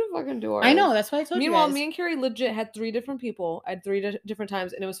ask you to fucking do ours? I know, that's why I told you. Meanwhile, me and Carrie legit had 3 different people at 3 different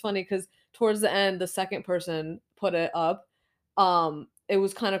times, and it was funny because towards the end, the second person put it up. It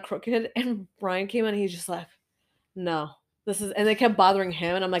was kind of crooked, and Brian came in, and he's just like, "No, this is," and they kept bothering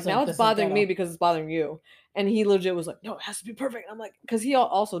him, and I'm like, "Now it's bothering me because it's bothering you." And he legit was like, "No, it has to be perfect." I'm like, because he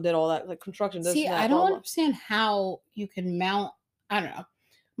also did all that like construction. See, I don't understand how you can mount. I don't know.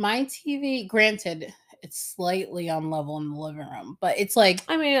 My TV, granted, it's slightly on level in the living room, but it's like,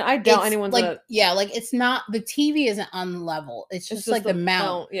 I mean, I doubt anyone's like, gonna, yeah, like it's not, the TV isn't on level. It's just like the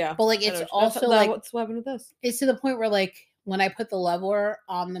mount. Yeah. But like it's also like, what's happened with this? It's to the point where like when I put the leveler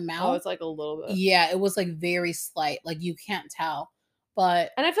on the mount, oh, it's like a little bit. Yeah, it was like very slight. Like you can't tell.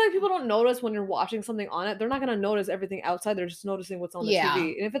 But and I feel like people don't notice when you're watching something on it. They're not gonna notice everything outside. They're just noticing what's on the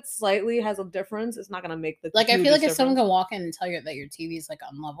TV. And if it slightly has a difference, it's not gonna make the like I feel like if someone can walk in and tell you that your TV is like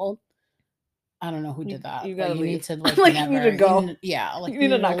unleveled, I don't know who did that. You gotta leave. Need to like, like never, you need to go. Like you need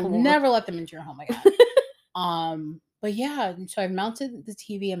to not come over. Never let them into your home again. But yeah, so I mounted the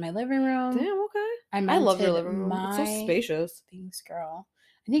TV in my living room. Damn, okay. I love your living room. It's so spacious. Thanks, girl.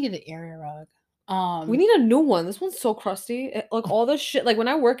 I need to get an area rug. We need a new one. This one's so crusty. Like all this shit. Like when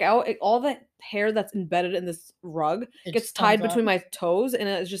I work out, all the hair that's embedded in this rug gets tied between my toes, and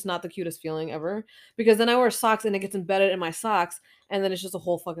it's just not the cutest feeling ever. Because then I wear socks, and it gets embedded in my socks, and then it's just a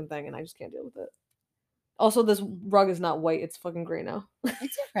whole fucking thing, and I just can't deal with it. Also, this rug is not white; it's fucking gray now.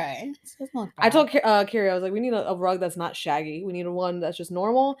 It's okay. I told Carrie, I was like, we need a rug that's not shaggy. We need one that's just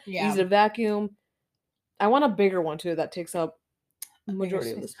normal, easy to vacuum. I want a bigger one too that takes up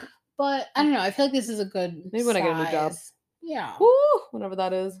majority of this. But I don't know. I feel like this is a good. Maybe when I get a new job. Yeah. Woo! Whenever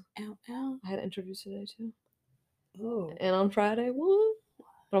that is. Ow, ow. I had interviews today too. Oh. And on Friday, woo!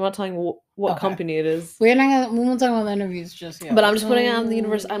 But I'm not telling you what company it is. We won't talk about the interviews just yet. But I'm just putting it out in the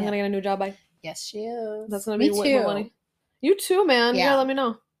universe. I'm gonna get a new job by. Yes, she is. That's gonna be way more money. You too, man. Yeah, let me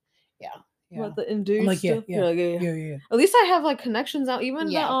know. Yeah. What the Indeed? I'm like, yeah. At least I have like connections out. Even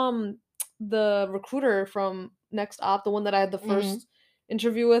the recruiter from Next Op, the one that I had the first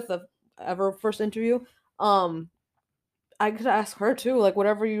interview with, first interview. I could ask her too, like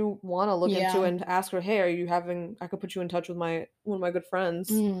whatever you want to look into, and ask her, hey, are you having? I could put you in touch with one of my good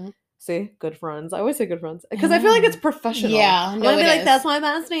friends. See, good friends. I always say good friends because I feel like it's professional. Yeah, I'm gonna be like, that's my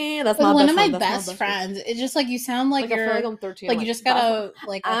bestie. That's my one of my best friends. It's just like you sound like you're. I feel like I'm 13. Like you just got a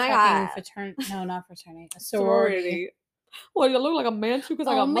fucking fraternity. No, not fraternity. A sorority. Well, you look like a man too because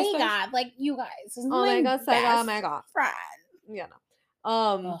I got mustache. Oh my god, like you guys. Oh my god. Friend. Yeah,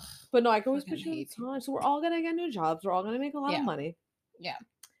 no. But no, I can always put you in time. So we're all gonna get new jobs. We're all gonna make a lot of money. Yeah.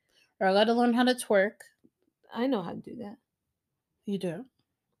 Or I gotta learn how to twerk. I know how to do that. You do?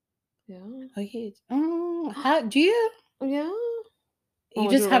 Yeah. Okay. How do you? Yeah. You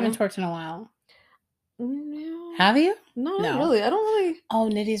just haven't twerked in a while. Yeah. Have you? No, not really. I don't really. Oh,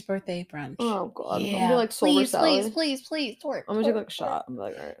 Nitty's birthday brunch. Oh god. Yeah. I'm gonna be like sober salad. Please twerk. I'm gonna take like a shot. I'm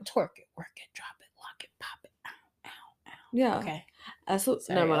like, all right. Twerk it, work it, drop it, lock it, pop it. Ow. Yeah. Okay. That's what.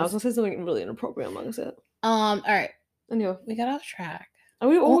 Never mind. I was gonna say something really inappropriate. I'm not gonna say it. All right. Anyway, we got off track. I'm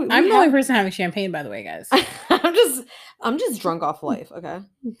the only person having champagne, by the way, guys. I'm just drunk off life. Okay.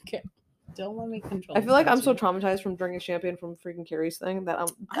 Okay. Don't let me control. I feel like I'm so traumatized from drinking champagne from freaking Carrie's thing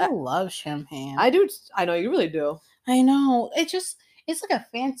that I love champagne. I do. I know you really do. I know. It's like a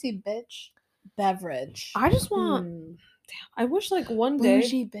fancy bitch beverage. I just want. Damn. I wish like one day.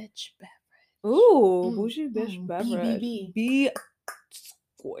 Bougie bitch beverage. Ooh, bougie bitch beverage. B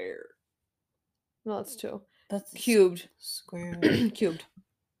squared. No, that's 2. That's cubed. Squared. Cubed.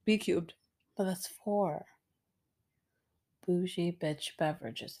 B cubed. But that's 4. Bougie bitch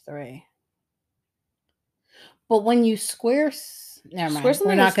beverage is 3. But when you square, never mind.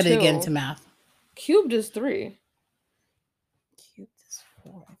 We're not going to get into math. Cubed is 3. Cubed is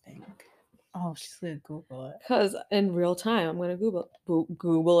 4, I think. Oh, she's gonna Google it. Because in real time, I'm gonna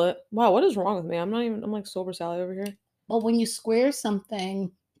Google it. Wow, what is wrong with me? I'm like sober Sally over here. Well, when you square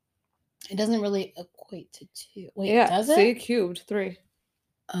something, it doesn't really equate to 2. Wait, yeah, does it? See, cubed 3.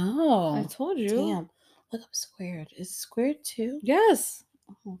 Oh, I told you. Damn. Look up squared. Is squared 2? Yes.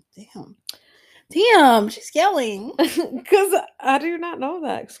 Oh, damn. Damn, she's yelling. Because I do not know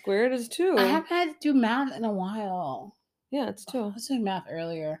that. Squared is 2. I haven't had to do math in a while. Yeah, it's 2. I was doing math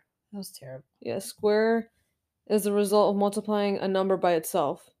earlier. That was terrible. Yeah, square is the result of multiplying a number by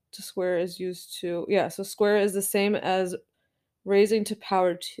itself. To square is used to... Yeah, so square is the same as raising to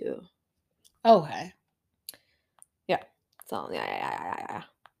power 2. Okay. Yeah. So, yeah.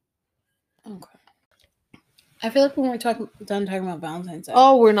 Okay. I feel like when we're done talking about Valentine's Day.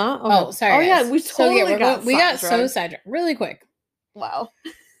 Oh, we're not? Okay. Oh, sorry. Oh, guys. yeah, we totally got so sidetracked really quick. Wow.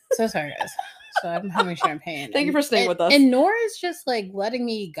 So sorry, guys. So I'm having champagne. Thank you for staying with us. And Nora's just like letting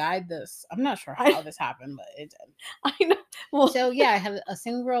me guide this. I'm not sure how this happened, but it did. I know. Well, so yeah, I had a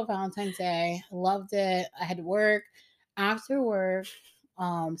single girl Valentine's Day. I loved it. I had to work. After work,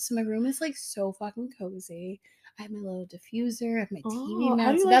 so my room is like so fucking cozy. I have my little diffuser. I have my TV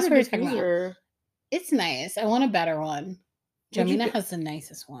mount. So that's what we're talking about. It's nice. I want a better one. Jamina has the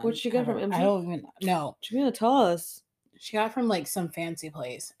nicest one. What'd you get from Amazon? I don't even know. Jamina, tell us. She got it from like some fancy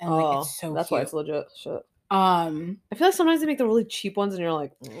place, and like it's so that's cute. Why it's legit shit. I feel like sometimes they make the really cheap ones, and you're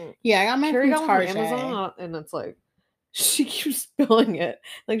like, yeah, I got mine from Amazon, and it's like she keeps spilling it.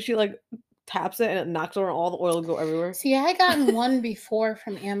 Like she like taps it, and it knocks over, all the oil will go everywhere. See, I had gotten one before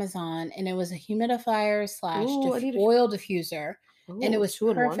from Amazon, and it was a humidifier / oil diffuser. And it was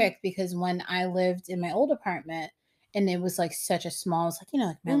perfect because when I lived in my old apartment and it was like such a small, it's like,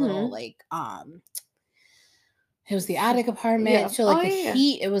 like my little like it was the attic apartment. Yeah. So like the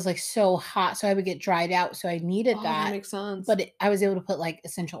heat, it was like so hot. So I would get dried out. So I needed that. That makes sense. But I was able to put like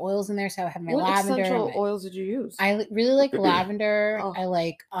essential oils in there. So I would have my lavender. What essential oils did you use? I really like lavender. I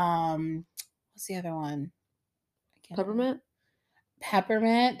like what's the other one? Peppermint?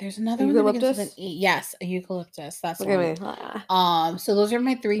 Peppermint. There's another eucalyptus? Yes, a eucalyptus. That's Look one. At me. So those are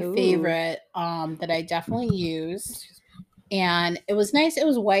my 3 favorite that I definitely use. And it was nice. It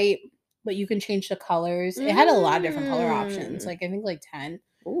was white, but you can change the colors. It had a lot of different color options. Like I think like 10.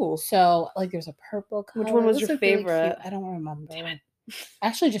 Ooh. So like there's a purple color. Which one was your favorite? Really I don't remember. Damn it. I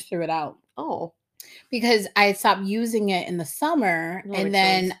actually just threw it out. Oh. Because I stopped using it in the summer, and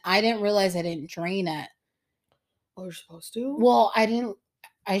then I didn't realize I didn't drain it. Oh, you're supposed to? Well,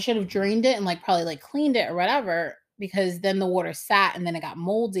 I should have drained it and like probably like cleaned it or whatever, because then the water sat and then it got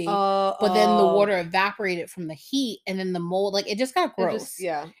moldy. But then the water evaporated from the heat, and then the mold, like it just got gross. Okay,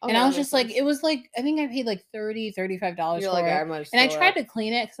 and I was just like, it was like, I think I paid like $30, $35 for it. And I tried to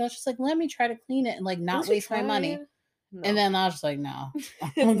clean it because I was just like, let me try to clean it and like not waste my money. No. And then I was just like, no,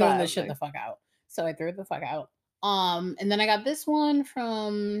 I'm throwing this shit the fuck out. So I threw it the fuck out. And then I got this one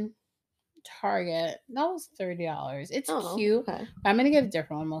from Target. That was $30. It's cute. Okay. I'm gonna get a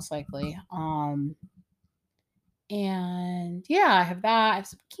different one most likely. And yeah, I have that. I have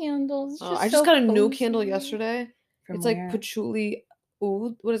some candles. I just got a new candle yesterday. It's like patchouli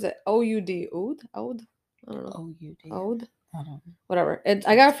oud. What is it? OUD. Oud? Oud? I don't know. OUD. Oud? I don't know. Whatever.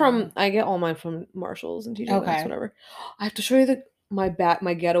 I get all mine from Marshalls and TJ Maxx, whatever. I have to show you my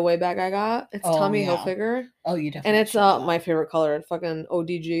getaway bag I got. It's Tommy Hilfiger. Oh, you definitely. And it's my favorite color. It's fucking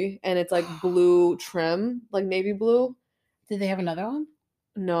ODG. And it's like blue trim, like navy blue. Did they have another one?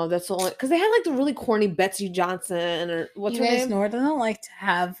 No, that's the only, because they had like the really corny Betsy Johnson or what's her name? Nora doesn't like to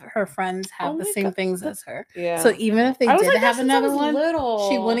have her friends have the same things as her. Yeah. So even if they did have another one,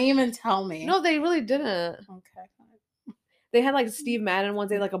 she wouldn't even tell me. No, they really didn't. Okay. They had like Steve Madden ones.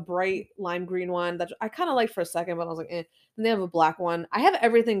 They had like a bright lime green one that I kind of liked for a second, but I was like, eh. Then they have a black one. I have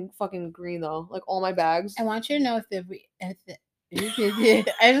everything fucking green though, like all my bags. I want you to know I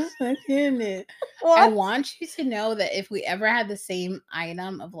want you to know that if we ever had the same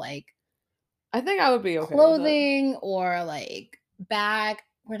item of like, I think I would be okay. Clothing or like bag,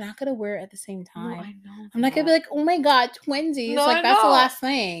 we're not gonna wear it at the same time. No, I know. I'm not gonna be like, oh my god, twinsies. No, like that's the last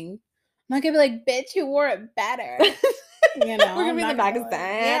thing. I'm not gonna be like, bitch, you wore it better. You know, we're gonna be in the magazine.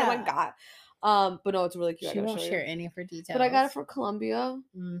 Yeah. Oh my god. But no, it's really cute. She won't share any of her details. But I got it from Columbia,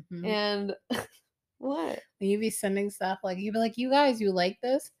 and what? You be sending stuff like, you'd be like, you guys, you like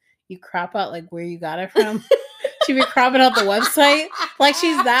this? You crop out like where you got it from. She'd be cropping out the website like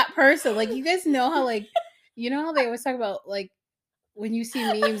she's that person. Like, you guys know how like, you know how they always talk about like when you see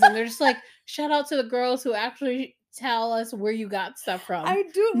memes and they're just like, Shout out to the girls who actually tell us where you got stuff from. I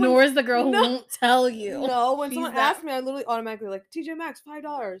do. Nor is the girl who won't tell you. No, when someone asks me, I literally automatically like TJ Maxx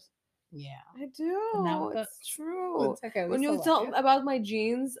 $5. Yeah, I do. It's true. It's okay. When you tell about my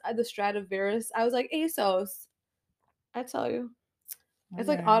jeans at the Stradivarius, I was like ASOS. I tell you, it's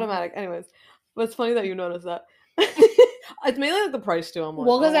like automatic. Anyways, but it's funny that you noticed that. It's mainly like the price too. I'm like,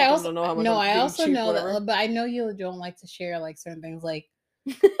 well, because I also know how much. No, I also know that, but I know you don't like to share like certain things, like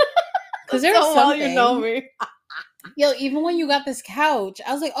because there's so well, you know me. Yo, even when you got this couch,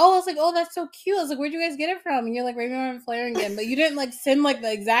 I was like, oh, that's so cute. I was like, where'd you guys get it from? And you're like, Raymond and Flanagan, but you didn't like send like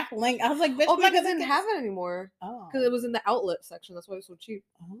the exact link. I was like, bitch, oh, because I didn't have it anymore. Oh, because it was in the outlet section. That's why it was so cheap.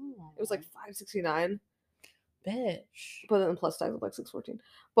 Oh, it was like $5.69. Bitch. But then plus tax was like $6.14.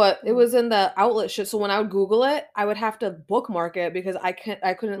 But it was in the outlet shit. So when I would Google it, I would have to bookmark it because I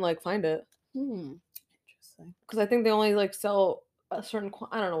couldn't like find it. Interesting. Because I think they only like sell a certain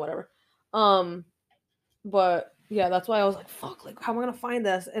I don't know, whatever. But yeah, that's why I was like, fuck, like how am I gonna find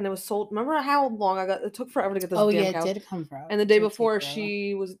this? And it was sold. Remember how long it took forever to get this damn couch? It did come from. And the day before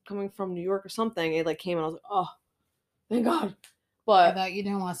she was coming from New York or something, it like came and I was like, oh, thank God. But I thought you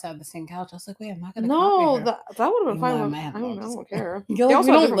didn't want us to have the same couch. I was like, wait, I'm not gonna. No, that would have been fine. I don't care. They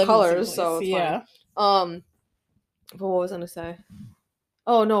also have different colors, so it's fine. But what was I gonna say?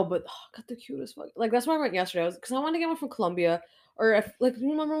 Oh no, but I got the cutest fuck. Like that's why I went yesterday. Because I wanted to get one from Columbia. Or if, like,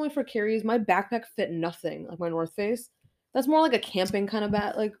 you remember when we for Carrie's, my backpack fit nothing, like my North Face. That's more like a camping kind of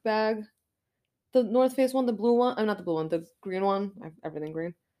bag. The North Face one, the blue one. I'm not the blue one, the green one. I have everything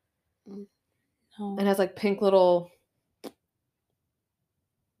green. No. It has like pink little.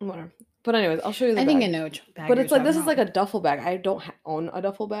 Whatever. But anyways, I'll show you the bag. I think I know which bag. But it's like this is like a duffel bag. I don't own a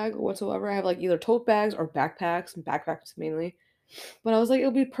duffel bag whatsoever. I have like either tote bags or backpacks, and backpacks mainly. But I was like,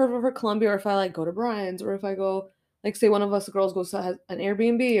 it'll be perfect for Columbia, or if I like go to Brian's, or if I go. Like, say one of us girls goes to an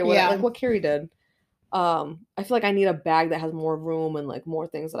Airbnb or whatever, like what Carrie did. I feel like I need a bag that has more room and like more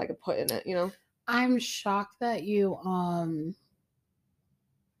things that I could put in it, you know? I'm shocked that you want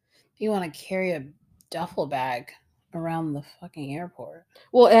to carry a duffel bag around the fucking airport.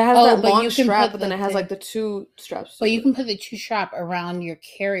 Well, it has that long strap, but then it has like the two straps. But you can put the two strap around your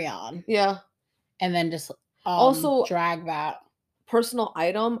carry-on. Yeah. And then just also drag that. Personal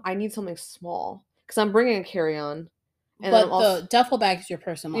item, I need something small. Because I'm bringing a carry-on. But the duffel bag is your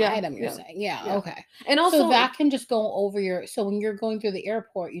personal item, you're saying. Yeah, okay. And also so that can just go over so when you're going through the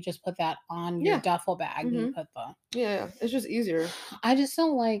airport, you just put that on your duffel bag and you put the Yeah, it's just easier. I just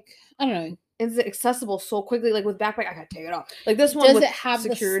don't like, I don't know. It's accessible so quickly. Like with backpack, I gotta take it off. Like this one, does it have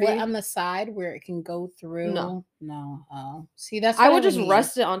security? The slit on the side where it can go through? No. Oh, see, that's what I would just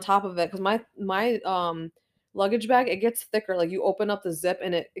rest it on top of it because my luggage bag, it gets thicker. Like you open up the zip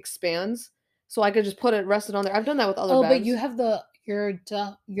and it expands, so I could just put it rested on there. I've done that with other bags. But you have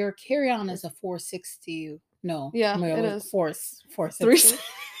your carry-on is a 460. No, yeah, it is 460. 460.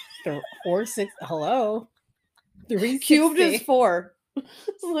 Hello, 360. Cubed is 4.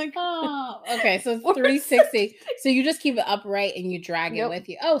 Like, okay, so it's 360. So you just keep it upright and you drag it with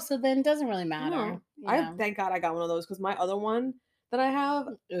you. Oh, so then it doesn't really matter. No. Thank God I got one of those because my other one that I have,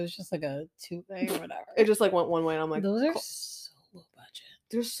 it was just like a 2 thing or whatever. It just like went one way and I'm like, those are so low budget.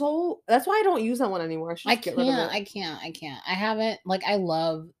 They're so. That's why I don't use that one anymore. I can't. I haven't. Like, I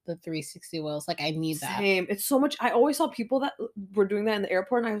love the 360 wheels. Like, I need that. Same. It's so much. I always saw people that were doing that in the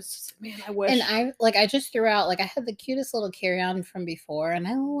airport, and I was just like, man, I wish. And I just threw out. Like, I had the cutest little carry-on from before, and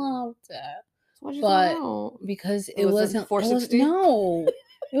I loved it. But because it wasn't 460. No.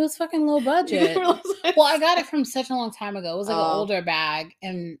 It was fucking low budget. Well, I got it from such a long time ago. It was like an older bag,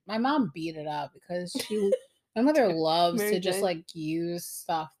 and my mom beat it up because my mother loves to just like use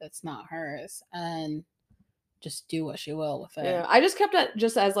stuff that's not hers and just do what she will with it. Yeah, I just kept it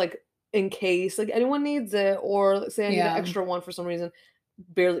just as like in case like anyone needs it, or say I need an extra one for some reason.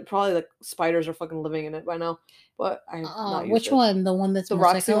 Probably like spiders are fucking living in it by now. But I not used which one? The one that's the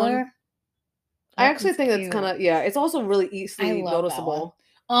Roxy one. I actually think that's kind of it's also really easily noticeable.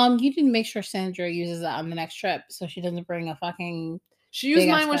 You need to make sure Sandra uses that on the next trip so she doesn't bring a fucking. She used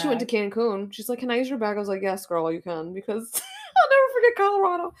mine when she went to Cancun. She's like, "Can I use your bag?" I was like, "Yes, girl, you can," because I'll never forget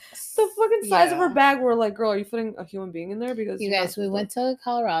Colorado. The fucking size of her bag. We're like, "Girl, are you putting a human being in there?" Because you guys, we went to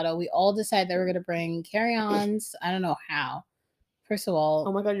Colorado. We all decided that we were gonna bring carry-ons. I don't know how. First of all,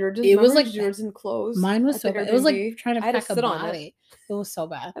 oh my God, it was like yours in clothes. Mine was so bad. It was like trying to pack a body. It was so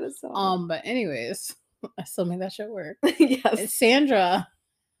bad. But anyways, I still made that shit work. Yes, and Sandra,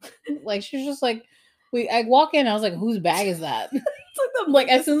 like she's just like, I walk in. I was like, whose bag is that? Like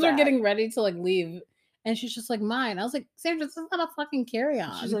as soon as we're getting ready to like leave, And she's just like, mine. I was like, Sandra, this is not a fucking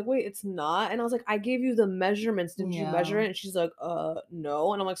carry-on. She's like, wait, it's not? And I was like, I gave you the measurements. Didn't you measure it? And she's like,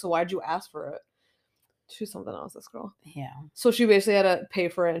 no. And I'm like, so why'd you ask for it? She's something else, this girl. Yeah. So she basically had to pay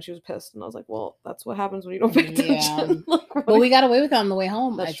for it, and she was pissed. And I was like, well, that's what happens when you don't pay attention. Like, well, we got away with it on the way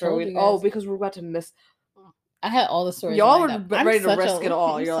home. That's true. Because we're about to miss. I had all the stories. Y'all were ready to risk it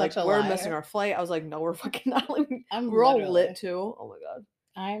all. You're like, we're missing our flight. I was like, no, we're fucking not. We're all lit too. Oh my god.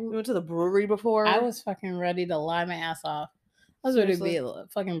 We went to the brewery before. I was fucking ready to lie my ass off. I was ready to be a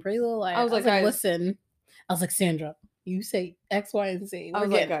fucking pretty little liar. I was like, listen. I was like, Sandra, you say X, Y, and Z. I was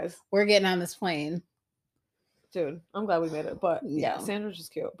like, guys, we're getting on this plane. Dude, I'm glad we made it. But yeah, Sandra's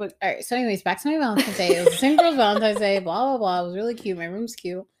just cute. But all right, so anyways, back to my Valentine's Day. It was the same girl's Valentine's Day, blah, blah, blah. It was really cute. My room's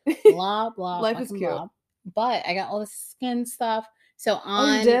cute. Blah, blah. Life is cute. Blah. But I got all the skin stuff. So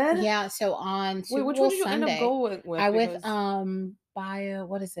on you did? Yeah, so on Super Bowl Sunday, did you end up going with? I with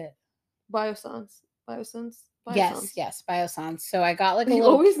what is it? Biossance. Yes, Biossance. So I got like a you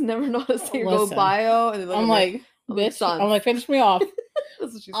little. always never know how to say go bio, and I'm like, bitch. I'm like, finish me off.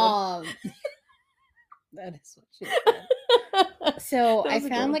 That's what she said. That is what she said. So I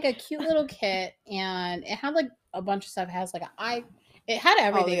found like a cute little kit, and it had like a bunch of stuff. It has like it had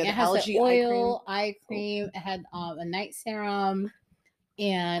everything. It has the oil, eye cream. It had a night serum,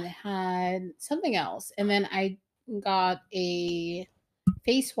 and it had something else. And then I got a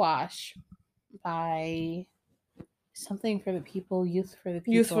face wash by something for the people, youth for the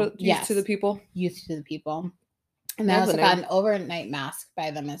people. Youth to the people. Youth to the people. And I also got an overnight mask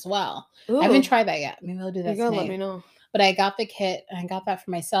by them as well. Ooh. I haven't tried that yet. Maybe I'll do that tonight. Let me know. But I got the kit, and I got that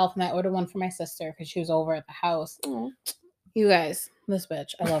for myself, and I ordered one for my sister because she was over at the house. Aww. You guys, this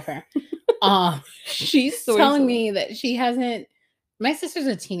bitch, I love her. She's so telling me that she hasn't. My sister's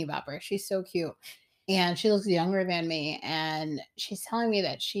a teeny bopper. She's so cute, and she looks younger than me. And she's telling me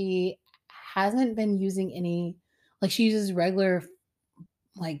that she hasn't been using any, like she uses regular,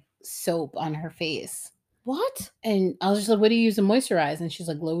 like soap on her face. What? And I was just like, "What do you use to moisturize?" And she's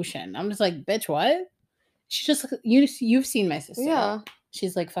like, "Lotion." I'm just like, "Bitch, what?" She's just you've seen my sister. Yeah.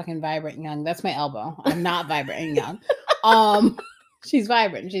 She's like fucking vibrant and young. That's my elbow. I'm not vibrant and young. She's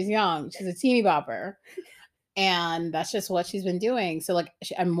vibrant. She's young. She's a teeny bopper. And that's just what she's been doing. So like,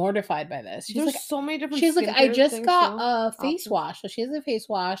 I'm mortified by this. She's There's like, so many different. She's like, I just got a face wash. So she has a face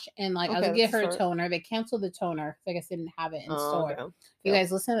wash, and like I was gonna get her a toner. They canceled the toner because I guess they didn't have it in store. Okay. You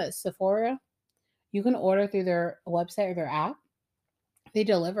guys listen to Sephora. You can order through their website or their app. They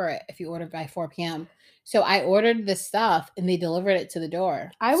deliver it if you order by 4 p.m. So I ordered this stuff, and they delivered it to the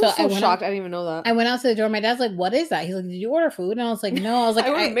door. I was so shocked. I didn't even know that. I went out to the door. My dad's like, "What is that?" He's like, "Did you order food?" And I was like, "No." I was like,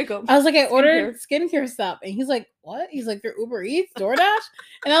 I ordered makeup. I was like, "I ordered skincare stuff." And he's like, "What?" He's like, "Through Uber Eats, DoorDash?"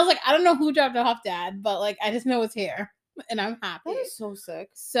 And I was like, "I don't know who dropped it off, Dad, but like, I just know it's here, and I'm happy." That is so sick.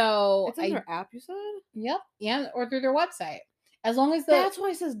 So it's in their app, you said? Yep. Yeah, or through their website. As long as that's why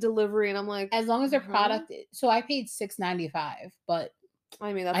it says delivery, and I'm like, as long as their product. So I paid $6.95, but.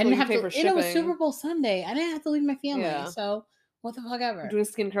 I mean, that's I didn't have to. For shipping. It was Super Bowl Sunday. I didn't have to leave my family. Yeah. So what the fuck ever. Doing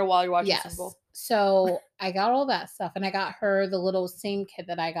skincare while you're watching Super Bowl. So I got all that stuff, and I got her the little same kit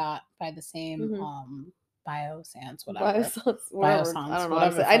that I got by the same Biossance, whatever. Biossance. I don't know how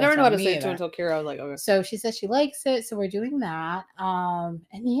to say. I never know how to say it until Kira. I was like, okay. So she says she likes it, so we're doing that. And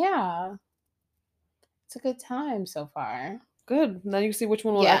yeah, it's a good time so far. Good. Now you can see which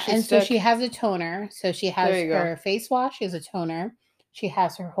one will actually stick. So she has a toner. So she has her face wash. She has a toner. She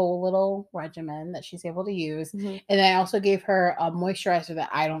has her whole little regimen that she's able to use. Mm-hmm. And then I also gave her a moisturizer that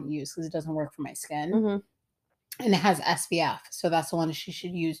I don't use because it doesn't work for my skin. Mm-hmm. And it has SPF. So that's the one she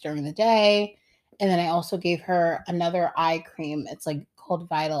should use during the day. And then I also gave her another eye cream. It's like called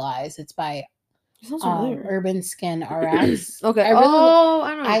Vitalize. It's by Urban Skin RX. Okay.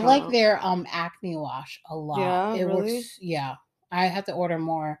 I like their acne wash a lot. Yeah, it works. Yeah. I have to order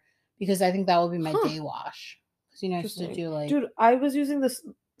more because I think that will be my day wash. You know, to do like, dude, I was using this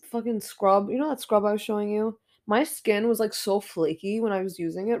fucking scrub. You know that scrub I was showing you? My skin was like so flaky when I was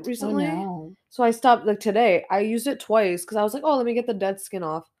using it recently. Oh, no. So I stopped. Like today, I used it twice because I was like, oh, let me get the dead skin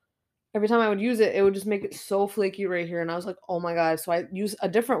off. Every time I would use it, it would just make it so flaky right here, and I was like, oh my god. So I used a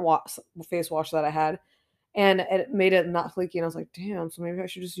different face wash that I had, and it made it not flaky. And I was like, damn. So maybe I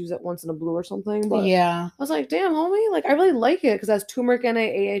should just use it once in a blue or something. But yeah, I was like, damn, homie, like I really like it because it has turmeric and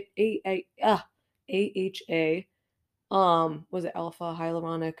AHA. Was it alpha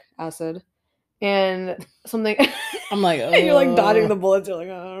hyaluronic acid and something? I'm like, and you're like dodging the bullets. You're like,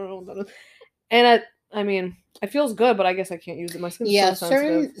 I don't know what that is. And I mean, it feels good, but I guess I can't use it. My skin's so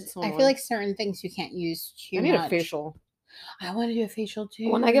sensitive. I feel like certain things you can't use too much. I need a facial. I want to do a facial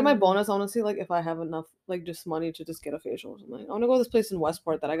too. When I get my bonus, I want to see like if I have enough like just money to just get a facial or something. I want to go to this place in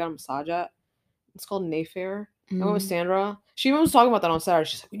Westport that I got a massage at. It's called Nayfair. I went with Sandra. She was talking about that on Saturday.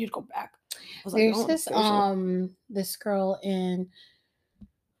 She's like, we need to go back. I was There's like, this girl in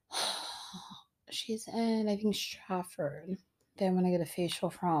she's in, I think, Stratford. That I'm gonna get a facial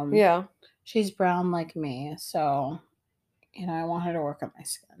from. Yeah. She's brown like me, so I want her to work on my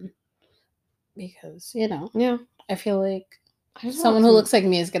skin. Because, Yeah. I feel like someone who looks like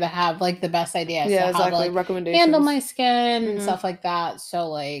me is gonna have like the best ideas. Yeah, to exactly. How to, like, recommendations. handle my skin and stuff like that. So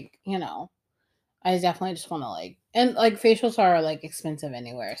like, I definitely just want to like, and like facials are like expensive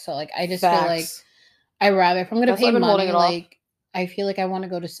anywhere. So like, I just feel like I rather, if I'm gonna pay money, like I feel like I want to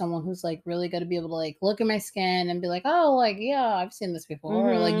go to someone who's like really going to be able to like look at my skin and be like, oh, like, yeah, I've seen this before.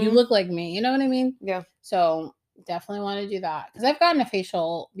 Or like, you look like me. You know what I mean? Yeah. So definitely want to do that. Because I've gotten a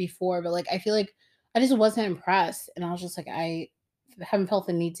facial before, but like, I feel like I just wasn't impressed. And I was just like, I haven't felt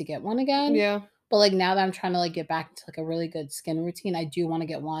the need to get one again. Yeah. But like now that I'm trying to like get back to like a really good skin routine, I do want to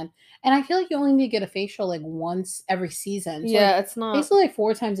get one. And I feel like you only need to get a facial like once every season. So yeah, like, it's not basically like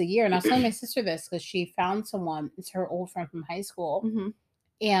 4 times a year. And I was telling my sister this because she found someone. It's her old friend from high school.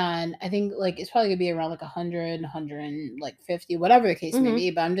 And I think like it's probably gonna be around like 100, 150, whatever the case may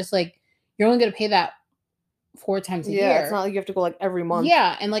be. But I'm just like, you're only gonna pay that 4 times a year. Yeah, it's not like you have to go like every month.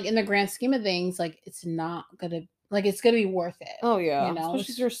 Yeah, and like in the grand scheme of things, like it's not gonna like it's gonna be worth it. Oh yeah,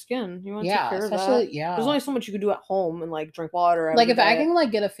 especially your skin. You want to take care of that. Yeah, there's only so much you can do at home and like drink water. Like if I can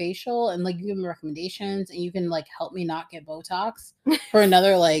like get a facial and like you give me recommendations and you can like help me not get Botox for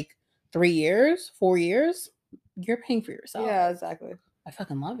another like 3 years, 4 years, you're paying for yourself. Yeah, exactly. I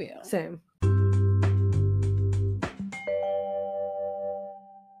fucking love you. Same.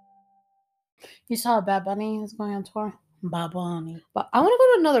 You saw Bad Bunny is going on tour? Bad Bunny. But I want to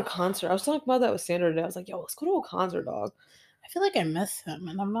go to another concert. I was talking about that with Sandra today. I was like, yo, let's go to a concert, dog. I feel like I miss him,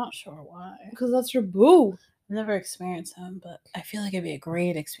 and I'm not sure why. Because that's your boo. I've never experienced him, but I feel like it'd be a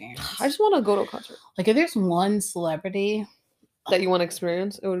great experience. I just want to go to a concert. Like, if there's one celebrity that you want to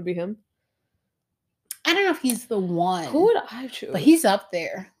experience, it would be him. I don't know if he's the one. Who would I choose? But he's up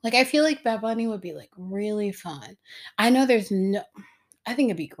there. Like, I feel like Bad Bunny would be, like, really fun. I know there's no... I think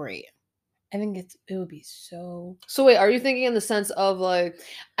it'd be great. I think it would be so... So, wait, are you thinking in the sense of, like...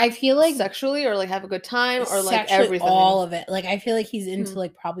 I feel like... Sexually, or, like, have a good time, or, like, everything? All of it. Like, I feel like he's into,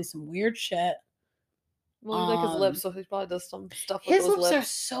 like, probably some weird shit. Well, like his lips, so he probably does some stuff with his those lips. Are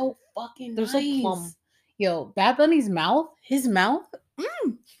so fucking They're nice. so plumb. Yo, Bad Bunny's mouth, his mouth.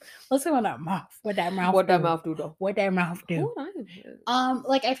 Let's go on that mouth. What that mouth do, though? What that mouth do?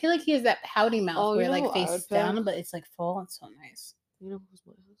 Like I feel like he has that pouty mouth where like face down, but it's like full. It's so nice. You know who's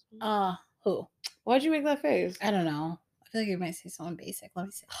my husband? Who? Why'd you make that face? I don't know. I feel like you might say someone basic. Let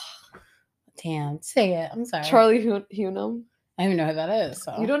me see. Damn, say it. I'm sorry. Charlie Hunnam. I don't even know who that is.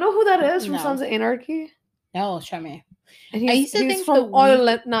 So. You don't know who that is from Sons of Anarchy? No, show me. And he's from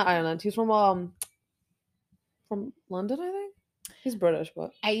Ireland, not Ireland. He's from London, I think. He's British,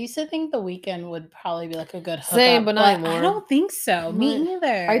 but I used to think The Weeknd would probably be like a good hookup. Same, but not anymore. I don't think so. Me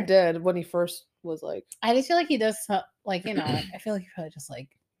neither. I did when he first was like. I just feel like he does like I feel like he probably just like.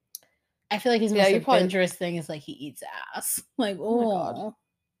 I feel like his most adventurous thing is like he eats ass. Like oh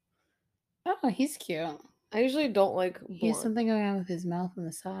he's cute. I usually don't like. He has something going on with his mouth on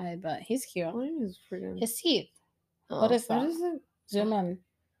the side, but he's cute. His teeth. What is that? Zoom in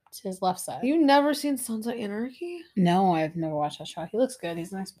to his left side. You never seen Sons of Anarchy? No, I've never watched that show. He looks good.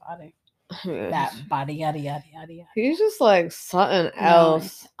 He's a nice body. That body, yada yada yada yada. He's just like something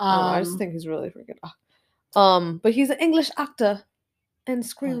else. I just think he's really freaking. But he's an English actor and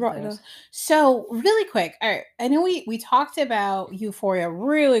screenwriter. So really quick, all right. I know we talked about Euphoria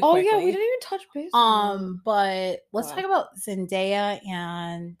really quickly. Oh yeah, we didn't even touch base. But let's talk about Zendaya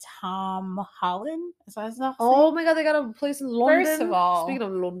and Tom Holland. Is that his name? Oh my god, they got a place in London. First of all, speaking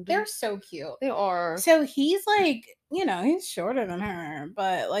of London, they're so cute. They are. So he's like, he's shorter than her,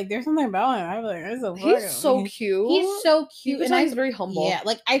 but like there's something about him. I'm like, he's so cute. He's so cute, and he's very humble. Yeah,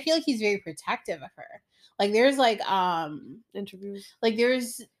 like I feel like he's very protective of her. Like there's like interviews. Like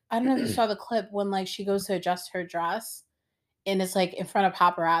there's I don't know if you saw the clip when like she goes to adjust her dress and it's like in front of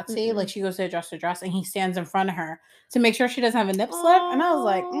paparazzi. Like she goes to adjust her dress and he stands in front of her to make sure she doesn't have a nip slip. And I was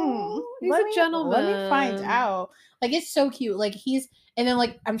like, he's a gentleman. Let me find out. Like it's so cute. Like and then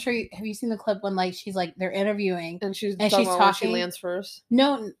like I'm sure have you seen the clip when like she's like they're interviewing and she's talking she lands first?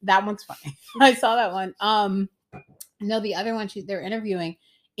 No, that one's funny. I saw that one. No, the other one they're interviewing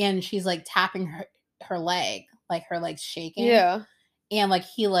and she's like tapping her leg, like her leg's shaking. Yeah. And like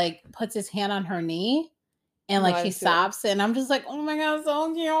he like puts his hand on her knee and like she stops and I'm just like, oh my god,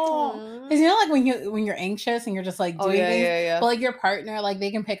 so cute. Because like when you're anxious and you're just like doing things, but like your partner, like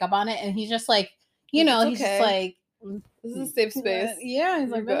they can pick up on it and he's just like, he's just like This is a safe space. Yeah, he's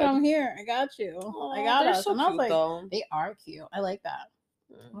like, bitch, I'm here. I got you. I got us. So and I was cute, like, though. they are cute. I like that.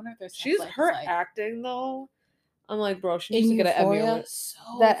 I wonder if there's she's her acting though. I'm like, bro, she needs to get an Emmy over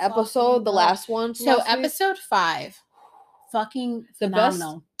that episode, the last one. So episode 5, fucking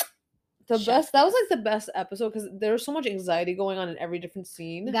phenomenal. The best. That was like the best episode because there was so much anxiety going on in every different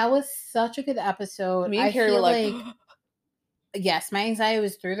scene. That was such a good episode. Me and Carrie were like, yes, my anxiety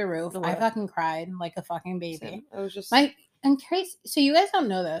was through the roof. I fucking cried like a fucking baby. Same. I was just and Carrie. So you guys don't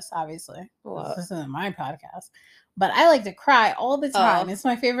know this, obviously. What? This isn't my podcast, but I like to cry all the time. It's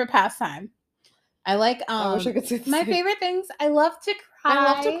my favorite pastime. I like. I wish I could say my favorite things. I love to cry. I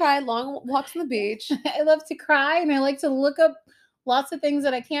love to cry. Long walks on the beach. I love to cry, and I like to look up lots of things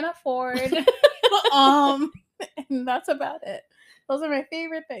that I can't afford. And that's about it. Those are my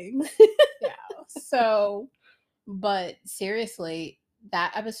favorite things. Yeah. So, but seriously,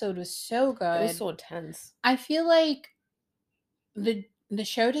 that episode was so good. It was so intense. I feel like the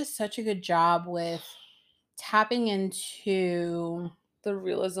show does such a good job with tapping into the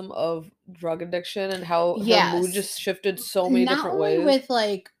realism of drug addiction and how her mood just shifted so many different ways. Not only with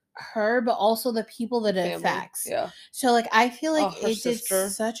like her, but also the people that it affects. Yeah. So like I feel like it did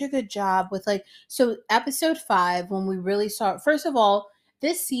such a good job with like, so episode 5, when we really saw, first of all,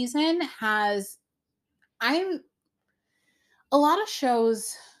 this season has, a lot of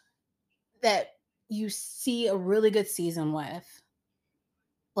shows that you see a really good season with,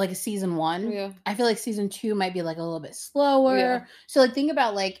 like a season 1. Yeah. I feel like season 2 might be like a little bit slower. Yeah. So like think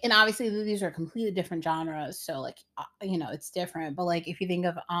about like, and obviously these are completely different genres. So like, it's different. But like if you think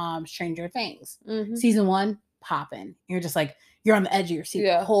of Stranger Things, season 1, popping. You're just like, you're on the edge of your seat.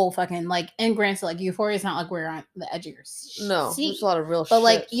 The whole fucking like, and granted, like Euphoria is not like we're on the edge of your seat. No, there's a lot of real shit. But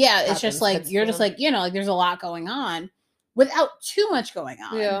like, yeah, it's just like, you're just like, like there's a lot going on without too much going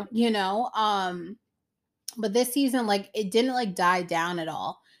on. Yeah. But this season, like, it didn't like die down at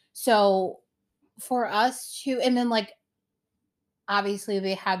all. So for us to, and then like, obviously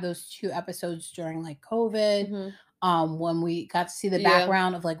they had those 2 episodes during like COVID, when we got to see the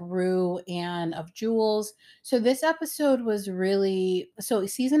background of like Rue and of Jules. So this episode was really, so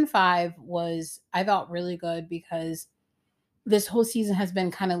season 5 was, I thought, really good because this whole season has been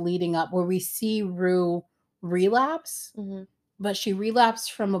kind of leading up where we see Rue relapse. But she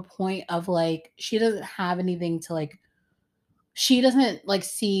relapsed from a point of like, she doesn't have anything to like, she doesn't like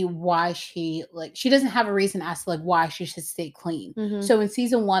see why she doesn't have a reason as to like why she should stay clean. So in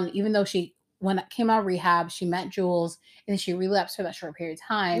season 1, even though when it came out of rehab, she met Jules and then she relapsed for that short period of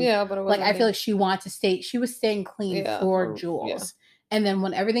time. Yeah, but it wasn't I feel like she was staying clean for Jules. Yeah. And then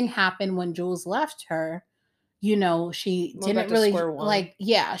when everything happened, when Jules left her, she didn't really like,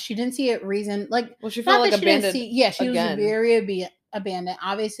 she didn't see a reason. Like, well, she felt like abandoned. She was very abandoned.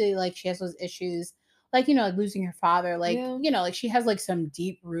 Obviously, like she has those issues, like, like losing her father, like, like she has like some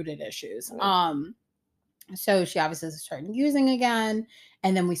deep rooted issues. So she obviously started using again.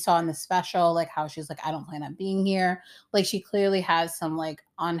 And then we saw in the special, like how she's like, I don't plan on being here. Like she clearly has some like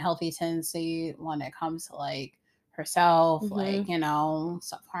unhealthy tendency when it comes to like herself, like,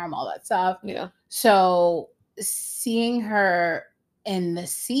 self-harm, all that stuff. Yeah. So seeing her in the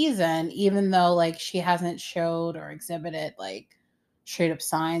season, even though like she hasn't showed or exhibited like straight up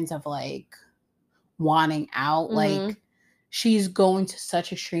signs of like wanting out, like she's going to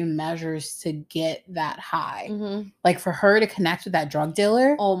such extreme measures to get that high. Like for her to connect with that drug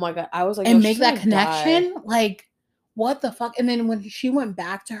dealer. Oh my God. I was like, and make that connection. Like, what the fuck? And then when she went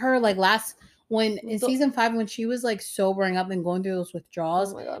back to her, like in season 5, when she was like sobering up and going through those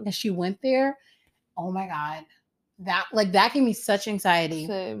withdrawals, and she went there, oh my God, that gave me such anxiety.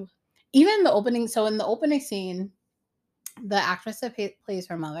 Same. Even in the opening. So in the opening scene, the actress that plays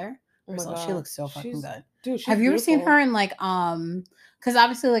her mother, she looks so fucking good. Dude, have you ever seen her in like because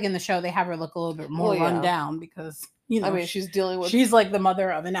obviously like in the show they have her look a little bit more run down because I mean she's like the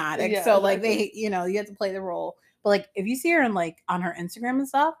mother of an addict, so like they you have to play the role. But like if you see her in like on her Instagram and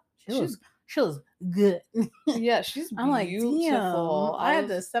stuff, she looks good. Yeah, she's I'm beautiful. Like, damn, I had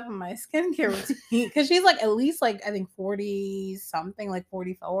to step on my skincare routine because she's like at least like I think 40 something, like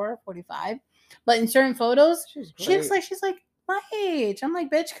 44, 45. But in certain photos, she looks like she's like my age. I'm like,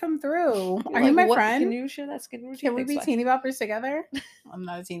 bitch, come through. Are you my friend? Can you share that skin routine? Can we be teeny boppers together? I'm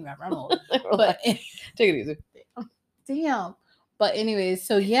not a teeny bopper. I'm old. But take it easy. Damn. But anyways,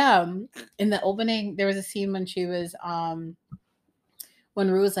 so yeah, in the opening, there was a scene when she was when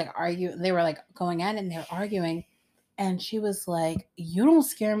Rue was like arguing, they were like going at it and they were arguing, and she was like, "You don't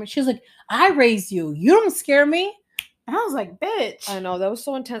scare me." She was like, "I raised you. You don't scare me." And I was like, bitch. I know, that was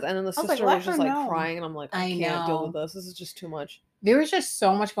so intense. And then the sister was just like crying, and I'm like, I can't deal with this. This is just too much. There was just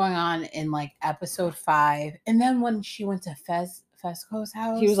so much going on in like episode 5. And then when she went to Fesco's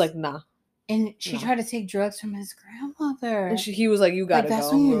house, he was like, nah. And she tried to take drugs from his grandmother. And he was like, you gotta go.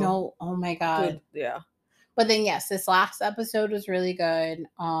 That's when you know, oh my God. Dude, yeah. But then yes, this last episode was really good.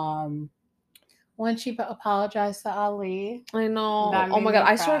 When she apologized to Ali. I know. Oh my God.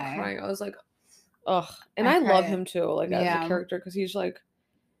 I started crying. I was like, ugh. And I love him too, like as a character, because he's like,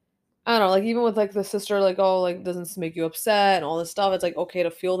 I don't know, like even with like the sister, like, oh, like doesn't make you upset and all this stuff. It's like okay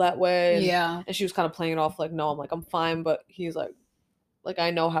to feel that way. And, and she was kind of playing it off like, no, I'm like, I'm fine. But he's like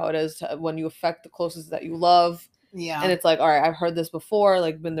I know how it is when you affect the closest that you love. Yeah. And it's like, all right, I've heard this before,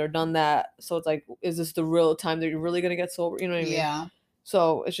 like been there, done that. So it's like, is this the real time that you're really gonna get sober? You know what I mean? Yeah.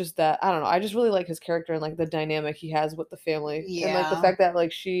 So it's just that, I don't know. I just really like his character and like the dynamic he has with the family. Yeah. And like the fact that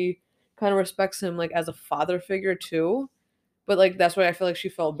like she kind of respects him like as a father figure too. But like that's why I feel like she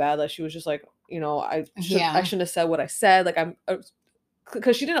felt bad that she was just like, you know, I shouldn't have said what I said. Like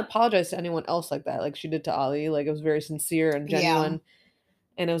because she didn't apologize to anyone else like that, like she did to Ali. Like it was very sincere and genuine. Yeah.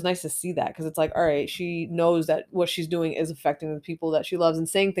 And it was nice to see that, because it's like, all right, she knows that what she's doing is affecting the people that she loves and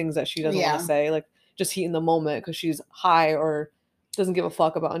saying things that she doesn't want to say, like just heat in the moment because she's high or doesn't give a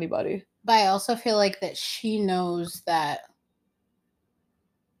fuck about anybody. But I also feel like that she knows that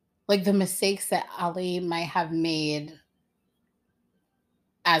like the mistakes that Ali might have made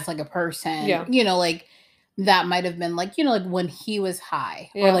as like a person, you know, like that might have been like, you know, like when he was high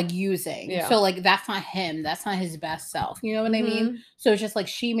or like using. So like that's not him. That's not his best self. You know what I mean? So it's just like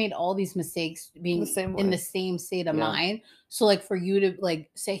she made all these mistakes being in the same state of mind. So like for you to like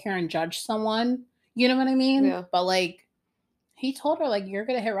sit here and judge someone, you know what I mean? Yeah. But like he told her like you're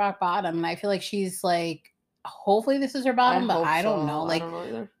gonna hit rock bottom. And I feel like she's like, hopefully this is her bottom, but I don't know. Like I don't know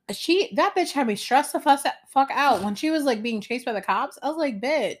either. That bitch had me stressed the fuck out when she was like being chased by the cops. I was like,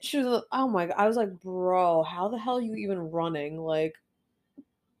 bitch. She was, oh my God. I was like, bro, how the hell are you even running? Like,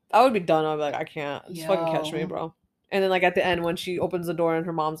 I would be done. I'd be like, I can't. Just fucking catch me, bro. And then like at the end when she opens the door and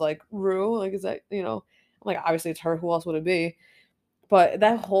her mom's like, Rue, like, is that, you know, I'm like, obviously it's her. Who else would it be? But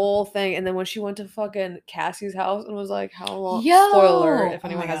that whole thing, and then when she went to fucking Cassie's house and was like, how long? Spoiler, if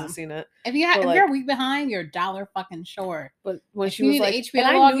anyone hasn't seen it. If you're a week behind, you're $1 fucking short. But when she was like, and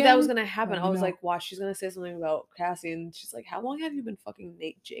I knew that was gonna happen. I was like, watch, she's gonna say something about Cassie, and she's like, how long have you been fucking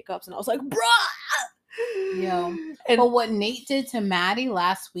Nate Jacobs? And I was like, bruh! Yo. But what Nate did to Maddie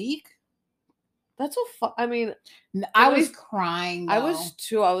last week, that's so I mean, I was crying. Though. I was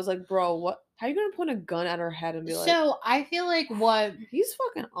too. I was like, bro, what? How are you gonna point a gun at her head and be like? So I feel like what he's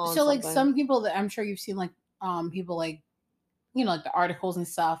fucking on. So like some people that I'm sure you've seen like people like, you know, like the articles and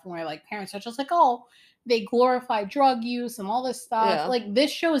stuff where like parents are just like, oh, they glorify drug use and all this stuff. Yeah. Like this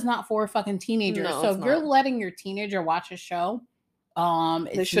show is not for fucking teenagers. No, so if you're letting your teenager watch a show,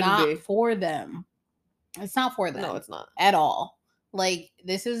 it's not for them. It's not for them. No, it's not at all. Like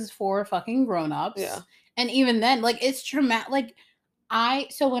this is for fucking grown-ups. Yeah. And even then, like it's traumatic. Like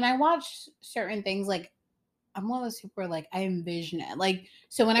so when I watch certain things, like I'm one of those people where like I envision it. Like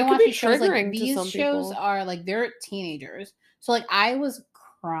so when I watch these shows, like these shows are like they're teenagers. So like I was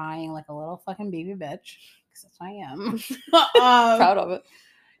crying like a little fucking baby bitch because that's what I am. Proud of it.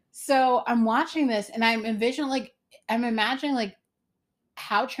 So I'm watching this and I'm imagining like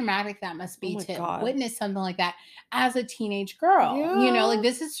how traumatic that must be to witness something like that as a teenage girl. Yeah. You know, like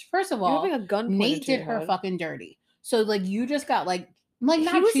this is first of all, Nate did her fucking dirty. So like you just got like not he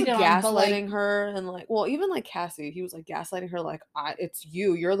was gaslighting her and like, well, even like Cassie, he was like gaslighting her like, it's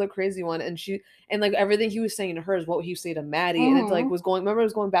you're the crazy one, and like everything he was saying to her is what he would say to Maddie, and it like was going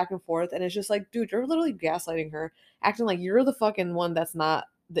back and forth, and it's just like, dude, you're literally gaslighting her, acting like you're the fucking one that's not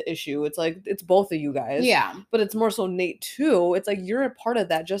the issue. It's like it's both of you guys. Yeah. But it's more so Nate too. It's like you're a part of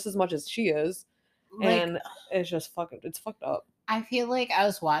that just as much as she is. Like, and it's just it's fucked up. I feel like I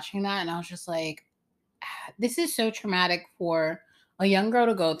was watching that and I was just like, this is so traumatic for a young girl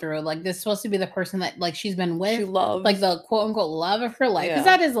to go through. Like this is supposed to be the person that like she's been with. She loves. Like the quote unquote love of her life. Because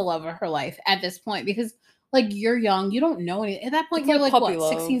that is the love of her life at this point. Because like you're young, you don't know anything. At that point, you're like what,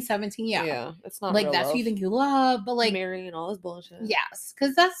 16, 17? Yeah. Yeah. It's not like that's love. Who you think you love, but like marrying and all this bullshit. Yes.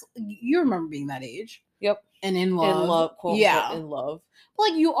 Because you remember being that age. Yep. And in love. In love, quote unquote, in love. But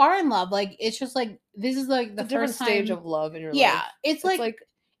like you are in love. Like it's just like this is like the different stage of love in your life. Yeah. It's like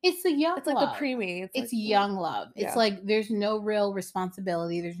it's the young It's like love. the preemie. It's like, young love. Yeah. It's like there's no real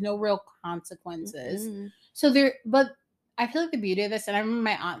responsibility. There's no real consequences. Mm-hmm. So but I feel like the beauty of this, and I remember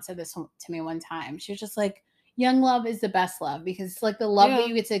my aunt said this to me one time. She was just like, young love is the best love because it's like the love that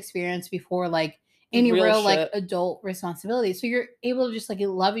you get to experience before like any real like adult responsibility. So you're able to just like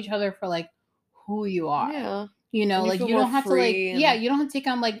love each other for like who you are. Yeah. You know, And you like feel you more don't have to like, free yeah, and you don't have to take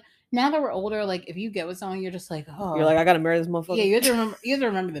on like now that we're older, like if you get with someone, you're just like, you're oh, like, I gotta marry this yeah, motherfucker. you have to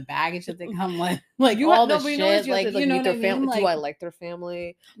remember the baggage that they come with, like You all the no, but you know, shit, you have to like like you know meet what their I mean? family. Do I Like, like their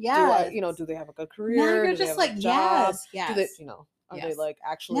family? Do I, yes. do they have a good Now career? you're Do they just have a like, good job? yes, Do they, yes, are they yes. like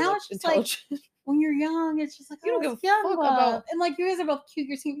actually Now like it's just like intelligent? when you're young, it's just like, You don't oh, give it's a young fuck love. about And like you guys are both cute.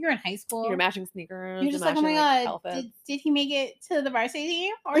 You're in high your school. matching sneakers, You're your just like, oh matching my like god, outfits. did he make it to the varsity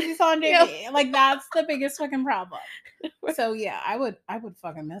team or is he still on Yeah. JV? Like that's the biggest fucking problem. So yeah, I would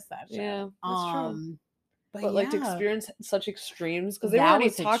fucking miss that shit. Yeah, that's true. But But like to yeah, experience such extremes because they were that already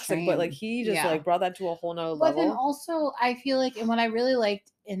was toxic, but like extreme. he just Yeah. like brought that to a whole nother But then level. also, I feel like, and what I really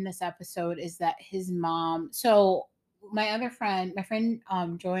liked in this episode is that his mom. So my friend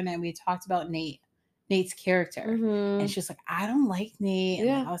Joanna, and we talked about Nate's character, and Mm-hmm. she's like, I don't like Nate, and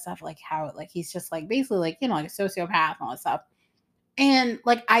like Yeah. all this stuff, like how like he's just like basically like like a sociopath and all that stuff. And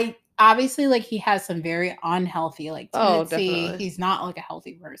like I obviously like he has some very unhealthy like Oh, tendency. definitely. He's not like a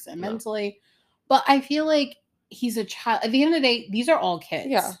healthy person No. mentally, but I feel like he's a child. At the end of the day, these are all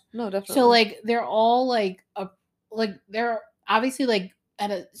Yeah. kids. No, So definitely. like they're all like they're obviously like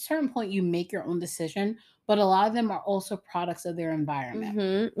at a certain point you make your own decision, but a lot of them are also products of their environment.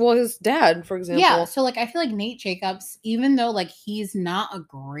 Mm-hmm. Well, his dad, for Yeah, example. so like I feel like Nate Jacobs, even though like he's not a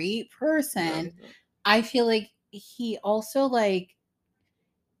great No, person, he's not. I feel like he also like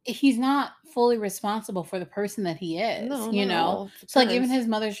he's not fully responsible for the person that he is, No, you not at know? all. It's the So like even parents. his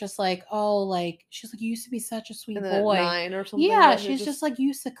mother's just like, "Oh, like she's like you used to be such a And sweet then at boy." 9 or something, Yeah, but he she's just just like, "You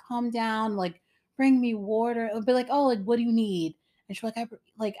used to come down, like bring me water." It'll be like, "Oh, like what do you need?" And she's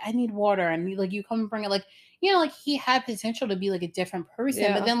like, I need water." And like you come and bring it like like he had potential to be like a different person,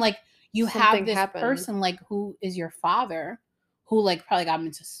 but yeah, then like you have something this happened. person like who is your father who like probably got him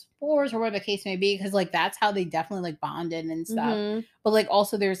into sports or whatever the case may be because like that's how they definitely like bonded and stuff, Mm-hmm. but like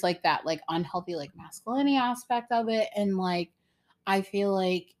also there's like that like unhealthy like masculinity aspect of it, and like I feel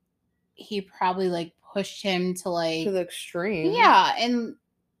like he probably like pushed him to To like the extreme. yeah, and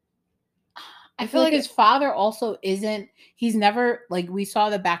I I feel feel like like his father also isn't he's never like we saw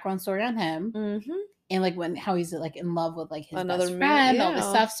the background story on him mm-hmm. and like when how he's like in love with like his Another best man. friend, all this Yeah.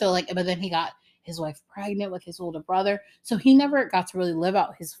 stuff. So like but then he got his wife pregnant with his older brother. So he never got to really live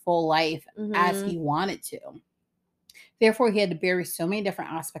out his full life as Mm-hmm. he wanted to. Therefore, he had to bury so many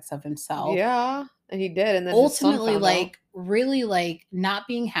different aspects of himself. Yeah. And he did. And then his son Ultimately, found out. like really like not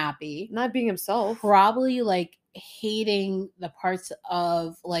being happy, Not being himself. probably like hating the parts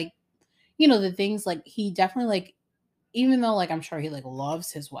of like, the things like he definitely like, even though like I'm sure he like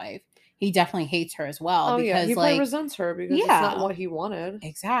loves his wife, he definitely hates her as well Oh yeah. He because probably like, resents her because it's not yeah, what he wanted.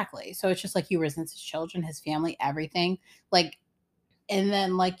 exactly. So it's just like he resents his children, his family, everything. Like, and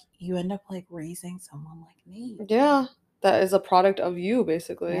then like you end up like raising someone like me. Yeah. That is a product of you,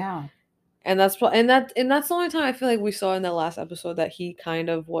 basically. Yeah. And that's the only time I feel like we saw in that last episode that he kind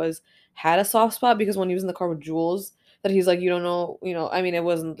of had a soft spot because when he was in the car with Jules, that he's like, you don't know, I mean, it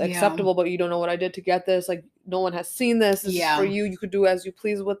wasn't Yeah. acceptable, but you don't know what I did to get this. Like, no one has seen this. This is for Yeah. you. You could do as you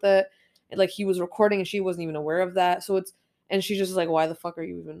please with it. And like he was recording and she wasn't even aware of that. So and she just is like, why the fuck are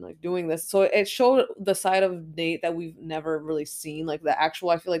you even like doing this? So it showed the side of Nate that we've never really seen, like the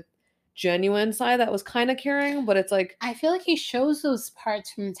actual, I feel like genuine side that was kind of caring, but it's like I feel like he shows those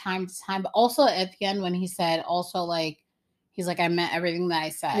parts from time to time, but also at the end when he said also like he's like I meant everything that I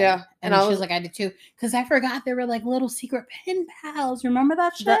said. yeah. And then she was like I did too because I forgot they were like little secret pen pals. Remember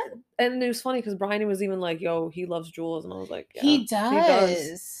that shit? And it was funny because Brian was even like, "Yo, he loves Jules," and I was like, "Yeah, He he does."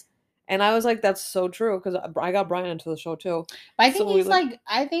 does. And I was like, "That's so true," because I got Brian into the show too. But I think So he's like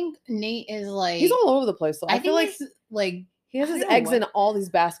I think Nate is like he's all over the place. So I I feel think like he's like he has I his don't know eggs in what. all these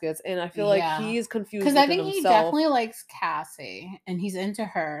baskets, and I feel like Yeah. he's confused Because I within think he himself. definitely likes Cassie and he's into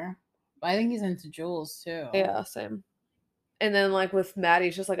her. But I think he's into Jules too. Yeah, same. And then like with Maddie,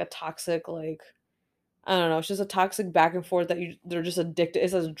 it's just like a toxic like. I don't know. It's just a toxic back and forth that they're just addicted.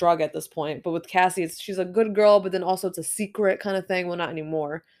 It's a drug at this point. But with Cassie, she's a good girl, but then also it's a secret kind of thing. Well, not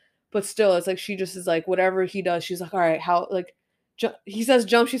anymore, but still, it's like she just is like whatever he does. She's like, all right, how like he says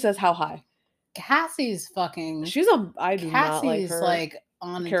jump, she says how high. Cassie's fucking. I do not like Cassie's her like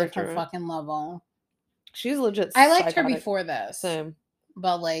on a different character. fucking level. She's legit. I liked her psychotic. before this, Same.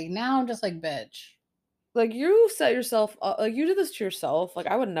 but like now I'm just like bitch. Like you set yourself up, like you did this to yourself. Like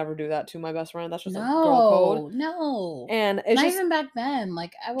I would never do that to my best friend. That's just a girl code. No. And it's not just even back then.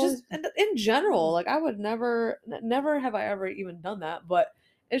 Like I was just in general, like I would never have I ever even done that. But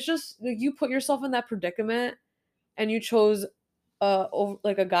it's just like you put yourself in that predicament, and you chose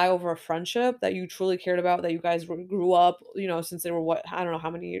like a guy over a friendship that you truly cared about, that you guys grew up, since they were what I don't know how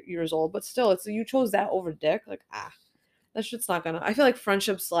many years old, but still, it's you chose that over dick. Like that shit's not gonna. I feel like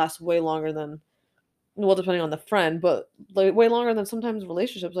friendships last way longer than well, depending on the friend, but like way longer than sometimes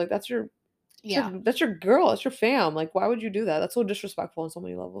relationships. Like that's your that's your girl, that's your fam. Like why would you do that? That's so disrespectful on so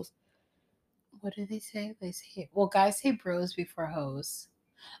many levels. What do they say? They say, well, guys say bros before hoes.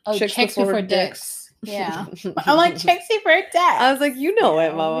 Oh, chicks before dicks. Yeah. I'm like, chicks before dicks. I was like, you know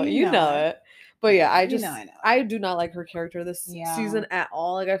it, mama. You know it. But yeah, I just I do not like her character this season at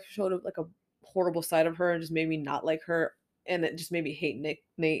all. Like I showed like a horrible side of her and just made me not like her, and it just made me hate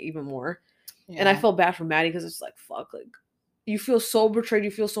Nate even more. Yeah. And I felt bad for Maddie because it's like, fuck, like you feel so betrayed,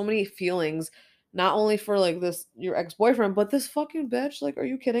 you feel so many feelings, not only for like this your ex-boyfriend, but this fucking bitch. Like, are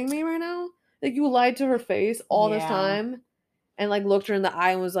you kidding me right now? Like you lied to her face all this time and like looked her in the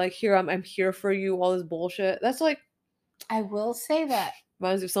eye and was like, here, I'm here for you, all this bullshit. That's like, I will say that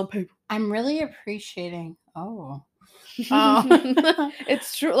reminds me of some people. I'm really appreciating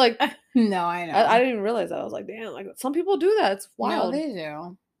it's true. Like no, I know. I didn't even realize that. I was like, damn, like some people do that. It's wild. No, they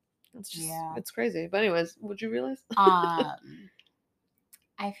do. It's just it's crazy. But anyways, would you realize? I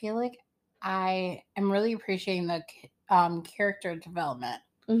feel like I am really appreciating the character development.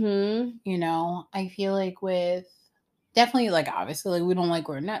 Mm-hmm. You know, I feel like with definitely like obviously like we don't like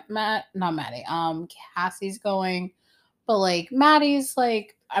where not Maddie. Cassie's going, but like Maddie's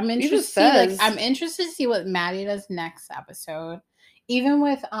like I'm interested to see like I'm interested to see what Maddie does next episode. Even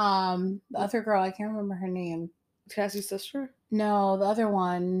with the other girl, I can't remember her name. Cassie's sister? No, the other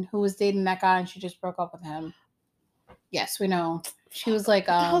one who was dating that guy and she just broke up with him. Yes, we know. She was like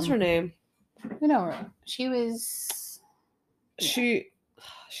what the hell's her name? We know her. She was she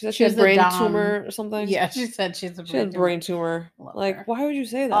said she had brain tumor or something. Yeah, she said she had brain tumor. Like, her. Why would you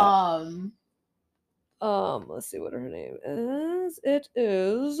say that? Let's see what her name is. It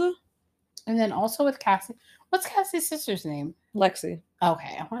is. And then also with Cassie. What's Cassie's sister's name? Lexi.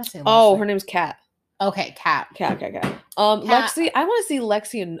 Okay, I want to say Lexi. Oh, her name's Kat. Okay, Kat. Lexi. I want to see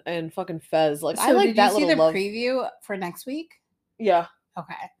Lexi and fucking Fez. Like, so I like that little love. Did you see the preview for next week? Yeah.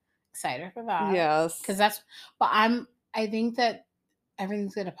 Okay. Excited for that. Yes. Because but I think that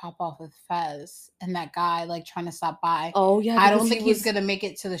everything's gonna pop off with Fez and that guy like trying to stop by. Oh yeah. I don't think he's gonna make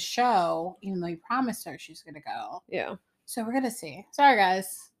it to the show, even though he promised her she's gonna go. Yeah. So we're gonna see. Sorry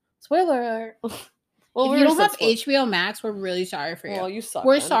guys. Spoiler alert. Well, if you don't have HBO Max, we're really sorry for you. Well, you suck.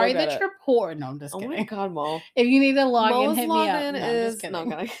 We're sorry that you're poor. No, I'm just kidding. Oh my god, Mo. If you need to log in, hit me up. No, I'm just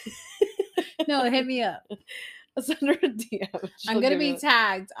kidding. No, hit me up. Send her a DM. I'm gonna be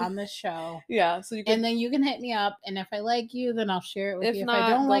tagged on the show. Yeah, so you can, and then you can hit me up, and if I like you, then I'll share it with you. If I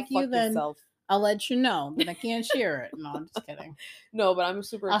don't like you, then I'll let you know that I can't share it. No, I'm just kidding. No, but I'm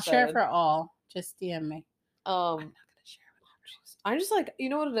super excited. I'll share it for all. Just DM me. I'm not gonna share it with I'm just like, you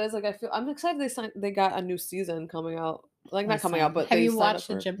know what it is? Like I'm excited they got a new season coming out. Like not coming out, but have you watched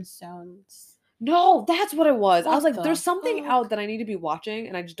the Gemstones? No, that's what it was. I was like, there's something out that I need to be watching,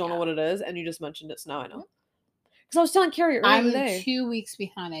 and I just don't know what it is. And you just mentioned it, so now I know. Because I was telling Carrie earlier today. I'm 2 weeks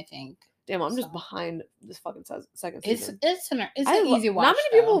behind, I think. Damn, I'm just behind this fucking second season. It's an easy watch. Not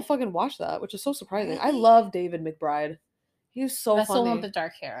many people fucking watch that, which is so surprising. Really? I love David McBride. He's so funny. That's the one with the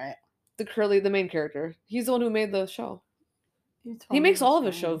dark hair, right? The main character. He's the one who made the show. He makes all of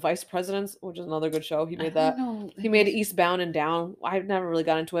his shows. Vice Presidents, which is another good show. He made that. He made Eastbound and Down. I've never really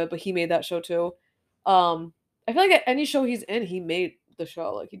got into it, but he made that show too. I feel like at any show he's in, he made the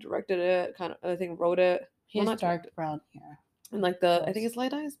show. Like he directed it, kind of. I think wrote it. He has dark brown hair. And like I think it's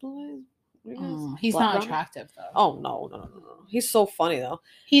light eyes, blue eyes. He's not attractive though. Oh no. He's so funny though.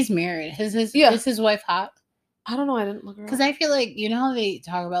 He's married. Is his wife hot? I don't know. I didn't look her up. Because I feel like you know how they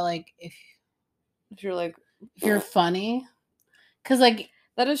talk about like if you're funny. Because like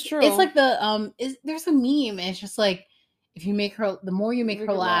that is true. It's like there's a meme. And it's just like if you make her, the more you make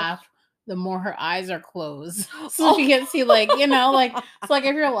her laugh, the more her eyes are closed. So she can see like, you know, like it's like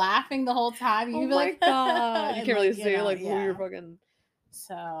if you're laughing the whole time, you can be like, God. You can't really see like who you're fucking.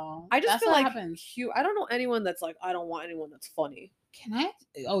 So I just feel like I don't know anyone that's like, I don't want anyone that's funny. Can I?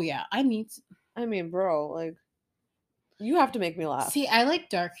 Oh yeah, I need to. I mean, bro, like you have to make me laugh. See, I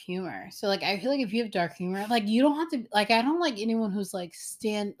like dark humor. So like I feel like if you have dark humor, like you don't have to like I don't like anyone who's like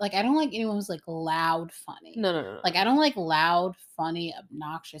I don't like anyone who's like loud funny. No. Like I don't like loud, funny,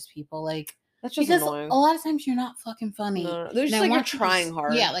 obnoxious people. Like that's just because annoying. A lot of times you're not fucking funny. No. They're just like you're trying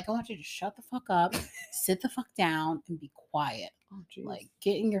hard. Yeah, like I want you to shut the fuck up, sit the fuck down, and be quiet. Oh, geez. Like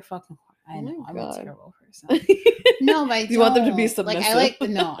get in your fucking I know I'm a terrible person. No, but you want them to be submissive. Like I like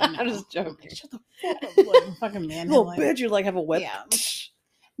no, I'm just joking. Like, shut the fuck up, like, fucking man. Little bitch, you like have a whip. Yeah.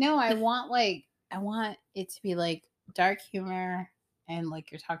 No, I want it to be like dark humor and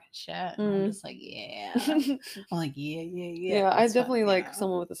like you're talking shit. And I'm just like, yeah. I'm like, yeah. Yeah, I definitely like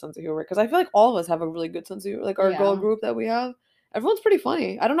someone with a sense of humor because I feel like all of us have a really good sense of humor. Like our girl group that we have, Everyone's pretty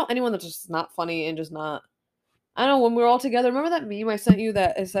funny. I don't know anyone that's just not funny and just not. I don't know, when we were all together, remember that meme I sent you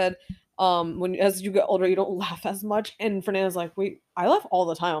that it said, when as you get older, you don't laugh as much? And Fernanda's like, wait, I laugh all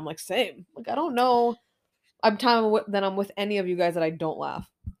the time. I'm like, same. Like, I don't know. That I'm with any of you guys that I don't laugh.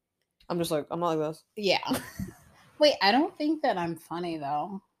 I'm just like, I'm not like this. Yeah. Wait, I don't think that I'm funny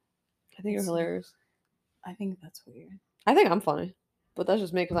though. I think you're hilarious. I think that's weird. I think I'm funny, but that's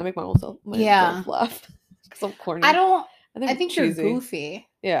just me because I make myself laugh because I'm corny. I think you're goofy.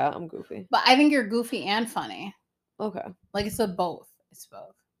 Yeah, I'm goofy. But I think you're goofy and funny. Okay. Like it's both. It's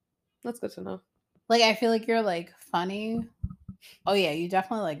both. That's good to know. Like I feel like you're like funny. Oh yeah, you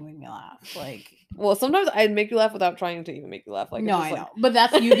definitely like make me laugh. Like, well, sometimes I'd make you laugh without trying to even make you laugh. Like, no, I know, but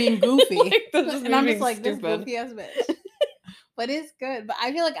that's you being goofy. Like, and I'm just like stupid. This goofy ass bitch. But it's good. But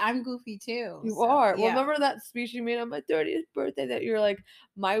I feel like I'm goofy too. You are. Yeah. Well, remember that speech you made on my 30th birthday that you're like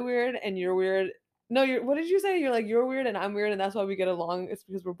my weird and you're weird. No, what did you say? You're like you're weird and I'm weird and that's why we get along. It's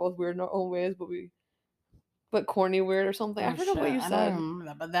because we're both weird in our own ways, but corny weird or something. I forgot what you said. I don't remember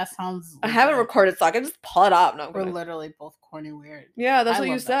that, but that sounds. I haven't recorded, so I can just pull it up. No, we're literally both corny weird. Yeah, that's what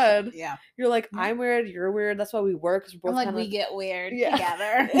you said. Yeah, you're like I'm weird, you're weird. That's why we work. We're both I'm like kinda... we get weird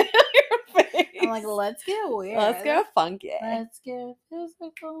together. I'm like let's get weird. Let's get funky. Let's get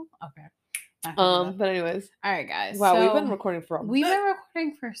physical. Okay. But anyways, all right, guys. Wow, we've been recording for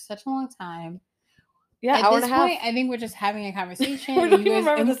such a long time. Yeah, at this point, I think we're just having a conversation,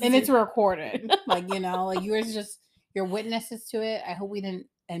 and it's recorded. Like like you guys just you're witnesses to it. I hope we didn't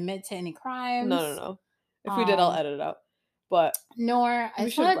admit to any crimes. No. If we did, I'll edit it out. But Noor, I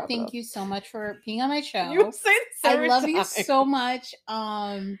just want to thank you so much for being on my show. You say this every I love time. you so much.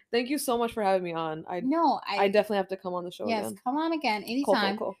 Thank you so much for having me on. I definitely have to come on the show again. Yes, come on again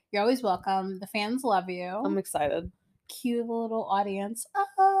anytime. Cool. You're always welcome. The fans love you. I'm excited. Cute little audience.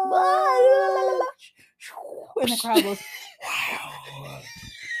 Oh. And the crowd goes.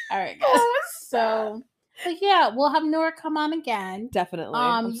 All right, guys. So, but yeah, we'll have Noor come on again. Definitely.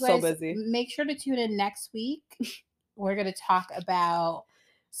 I'm so busy. Make sure to tune in next week. We're going to talk about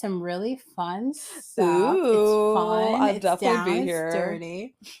some really fun stuff. Ooh, it's fun. I'll definitely be here. It's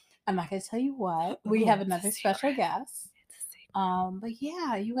dirty. I'm not going to tell you what. We have another special guest. But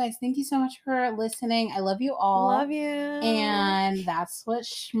yeah, you guys, thank you so much for listening. I love you all. Love you. And that's what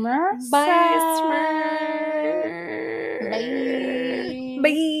Schmur Bye, said. Schmur. Bye.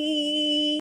 Bye.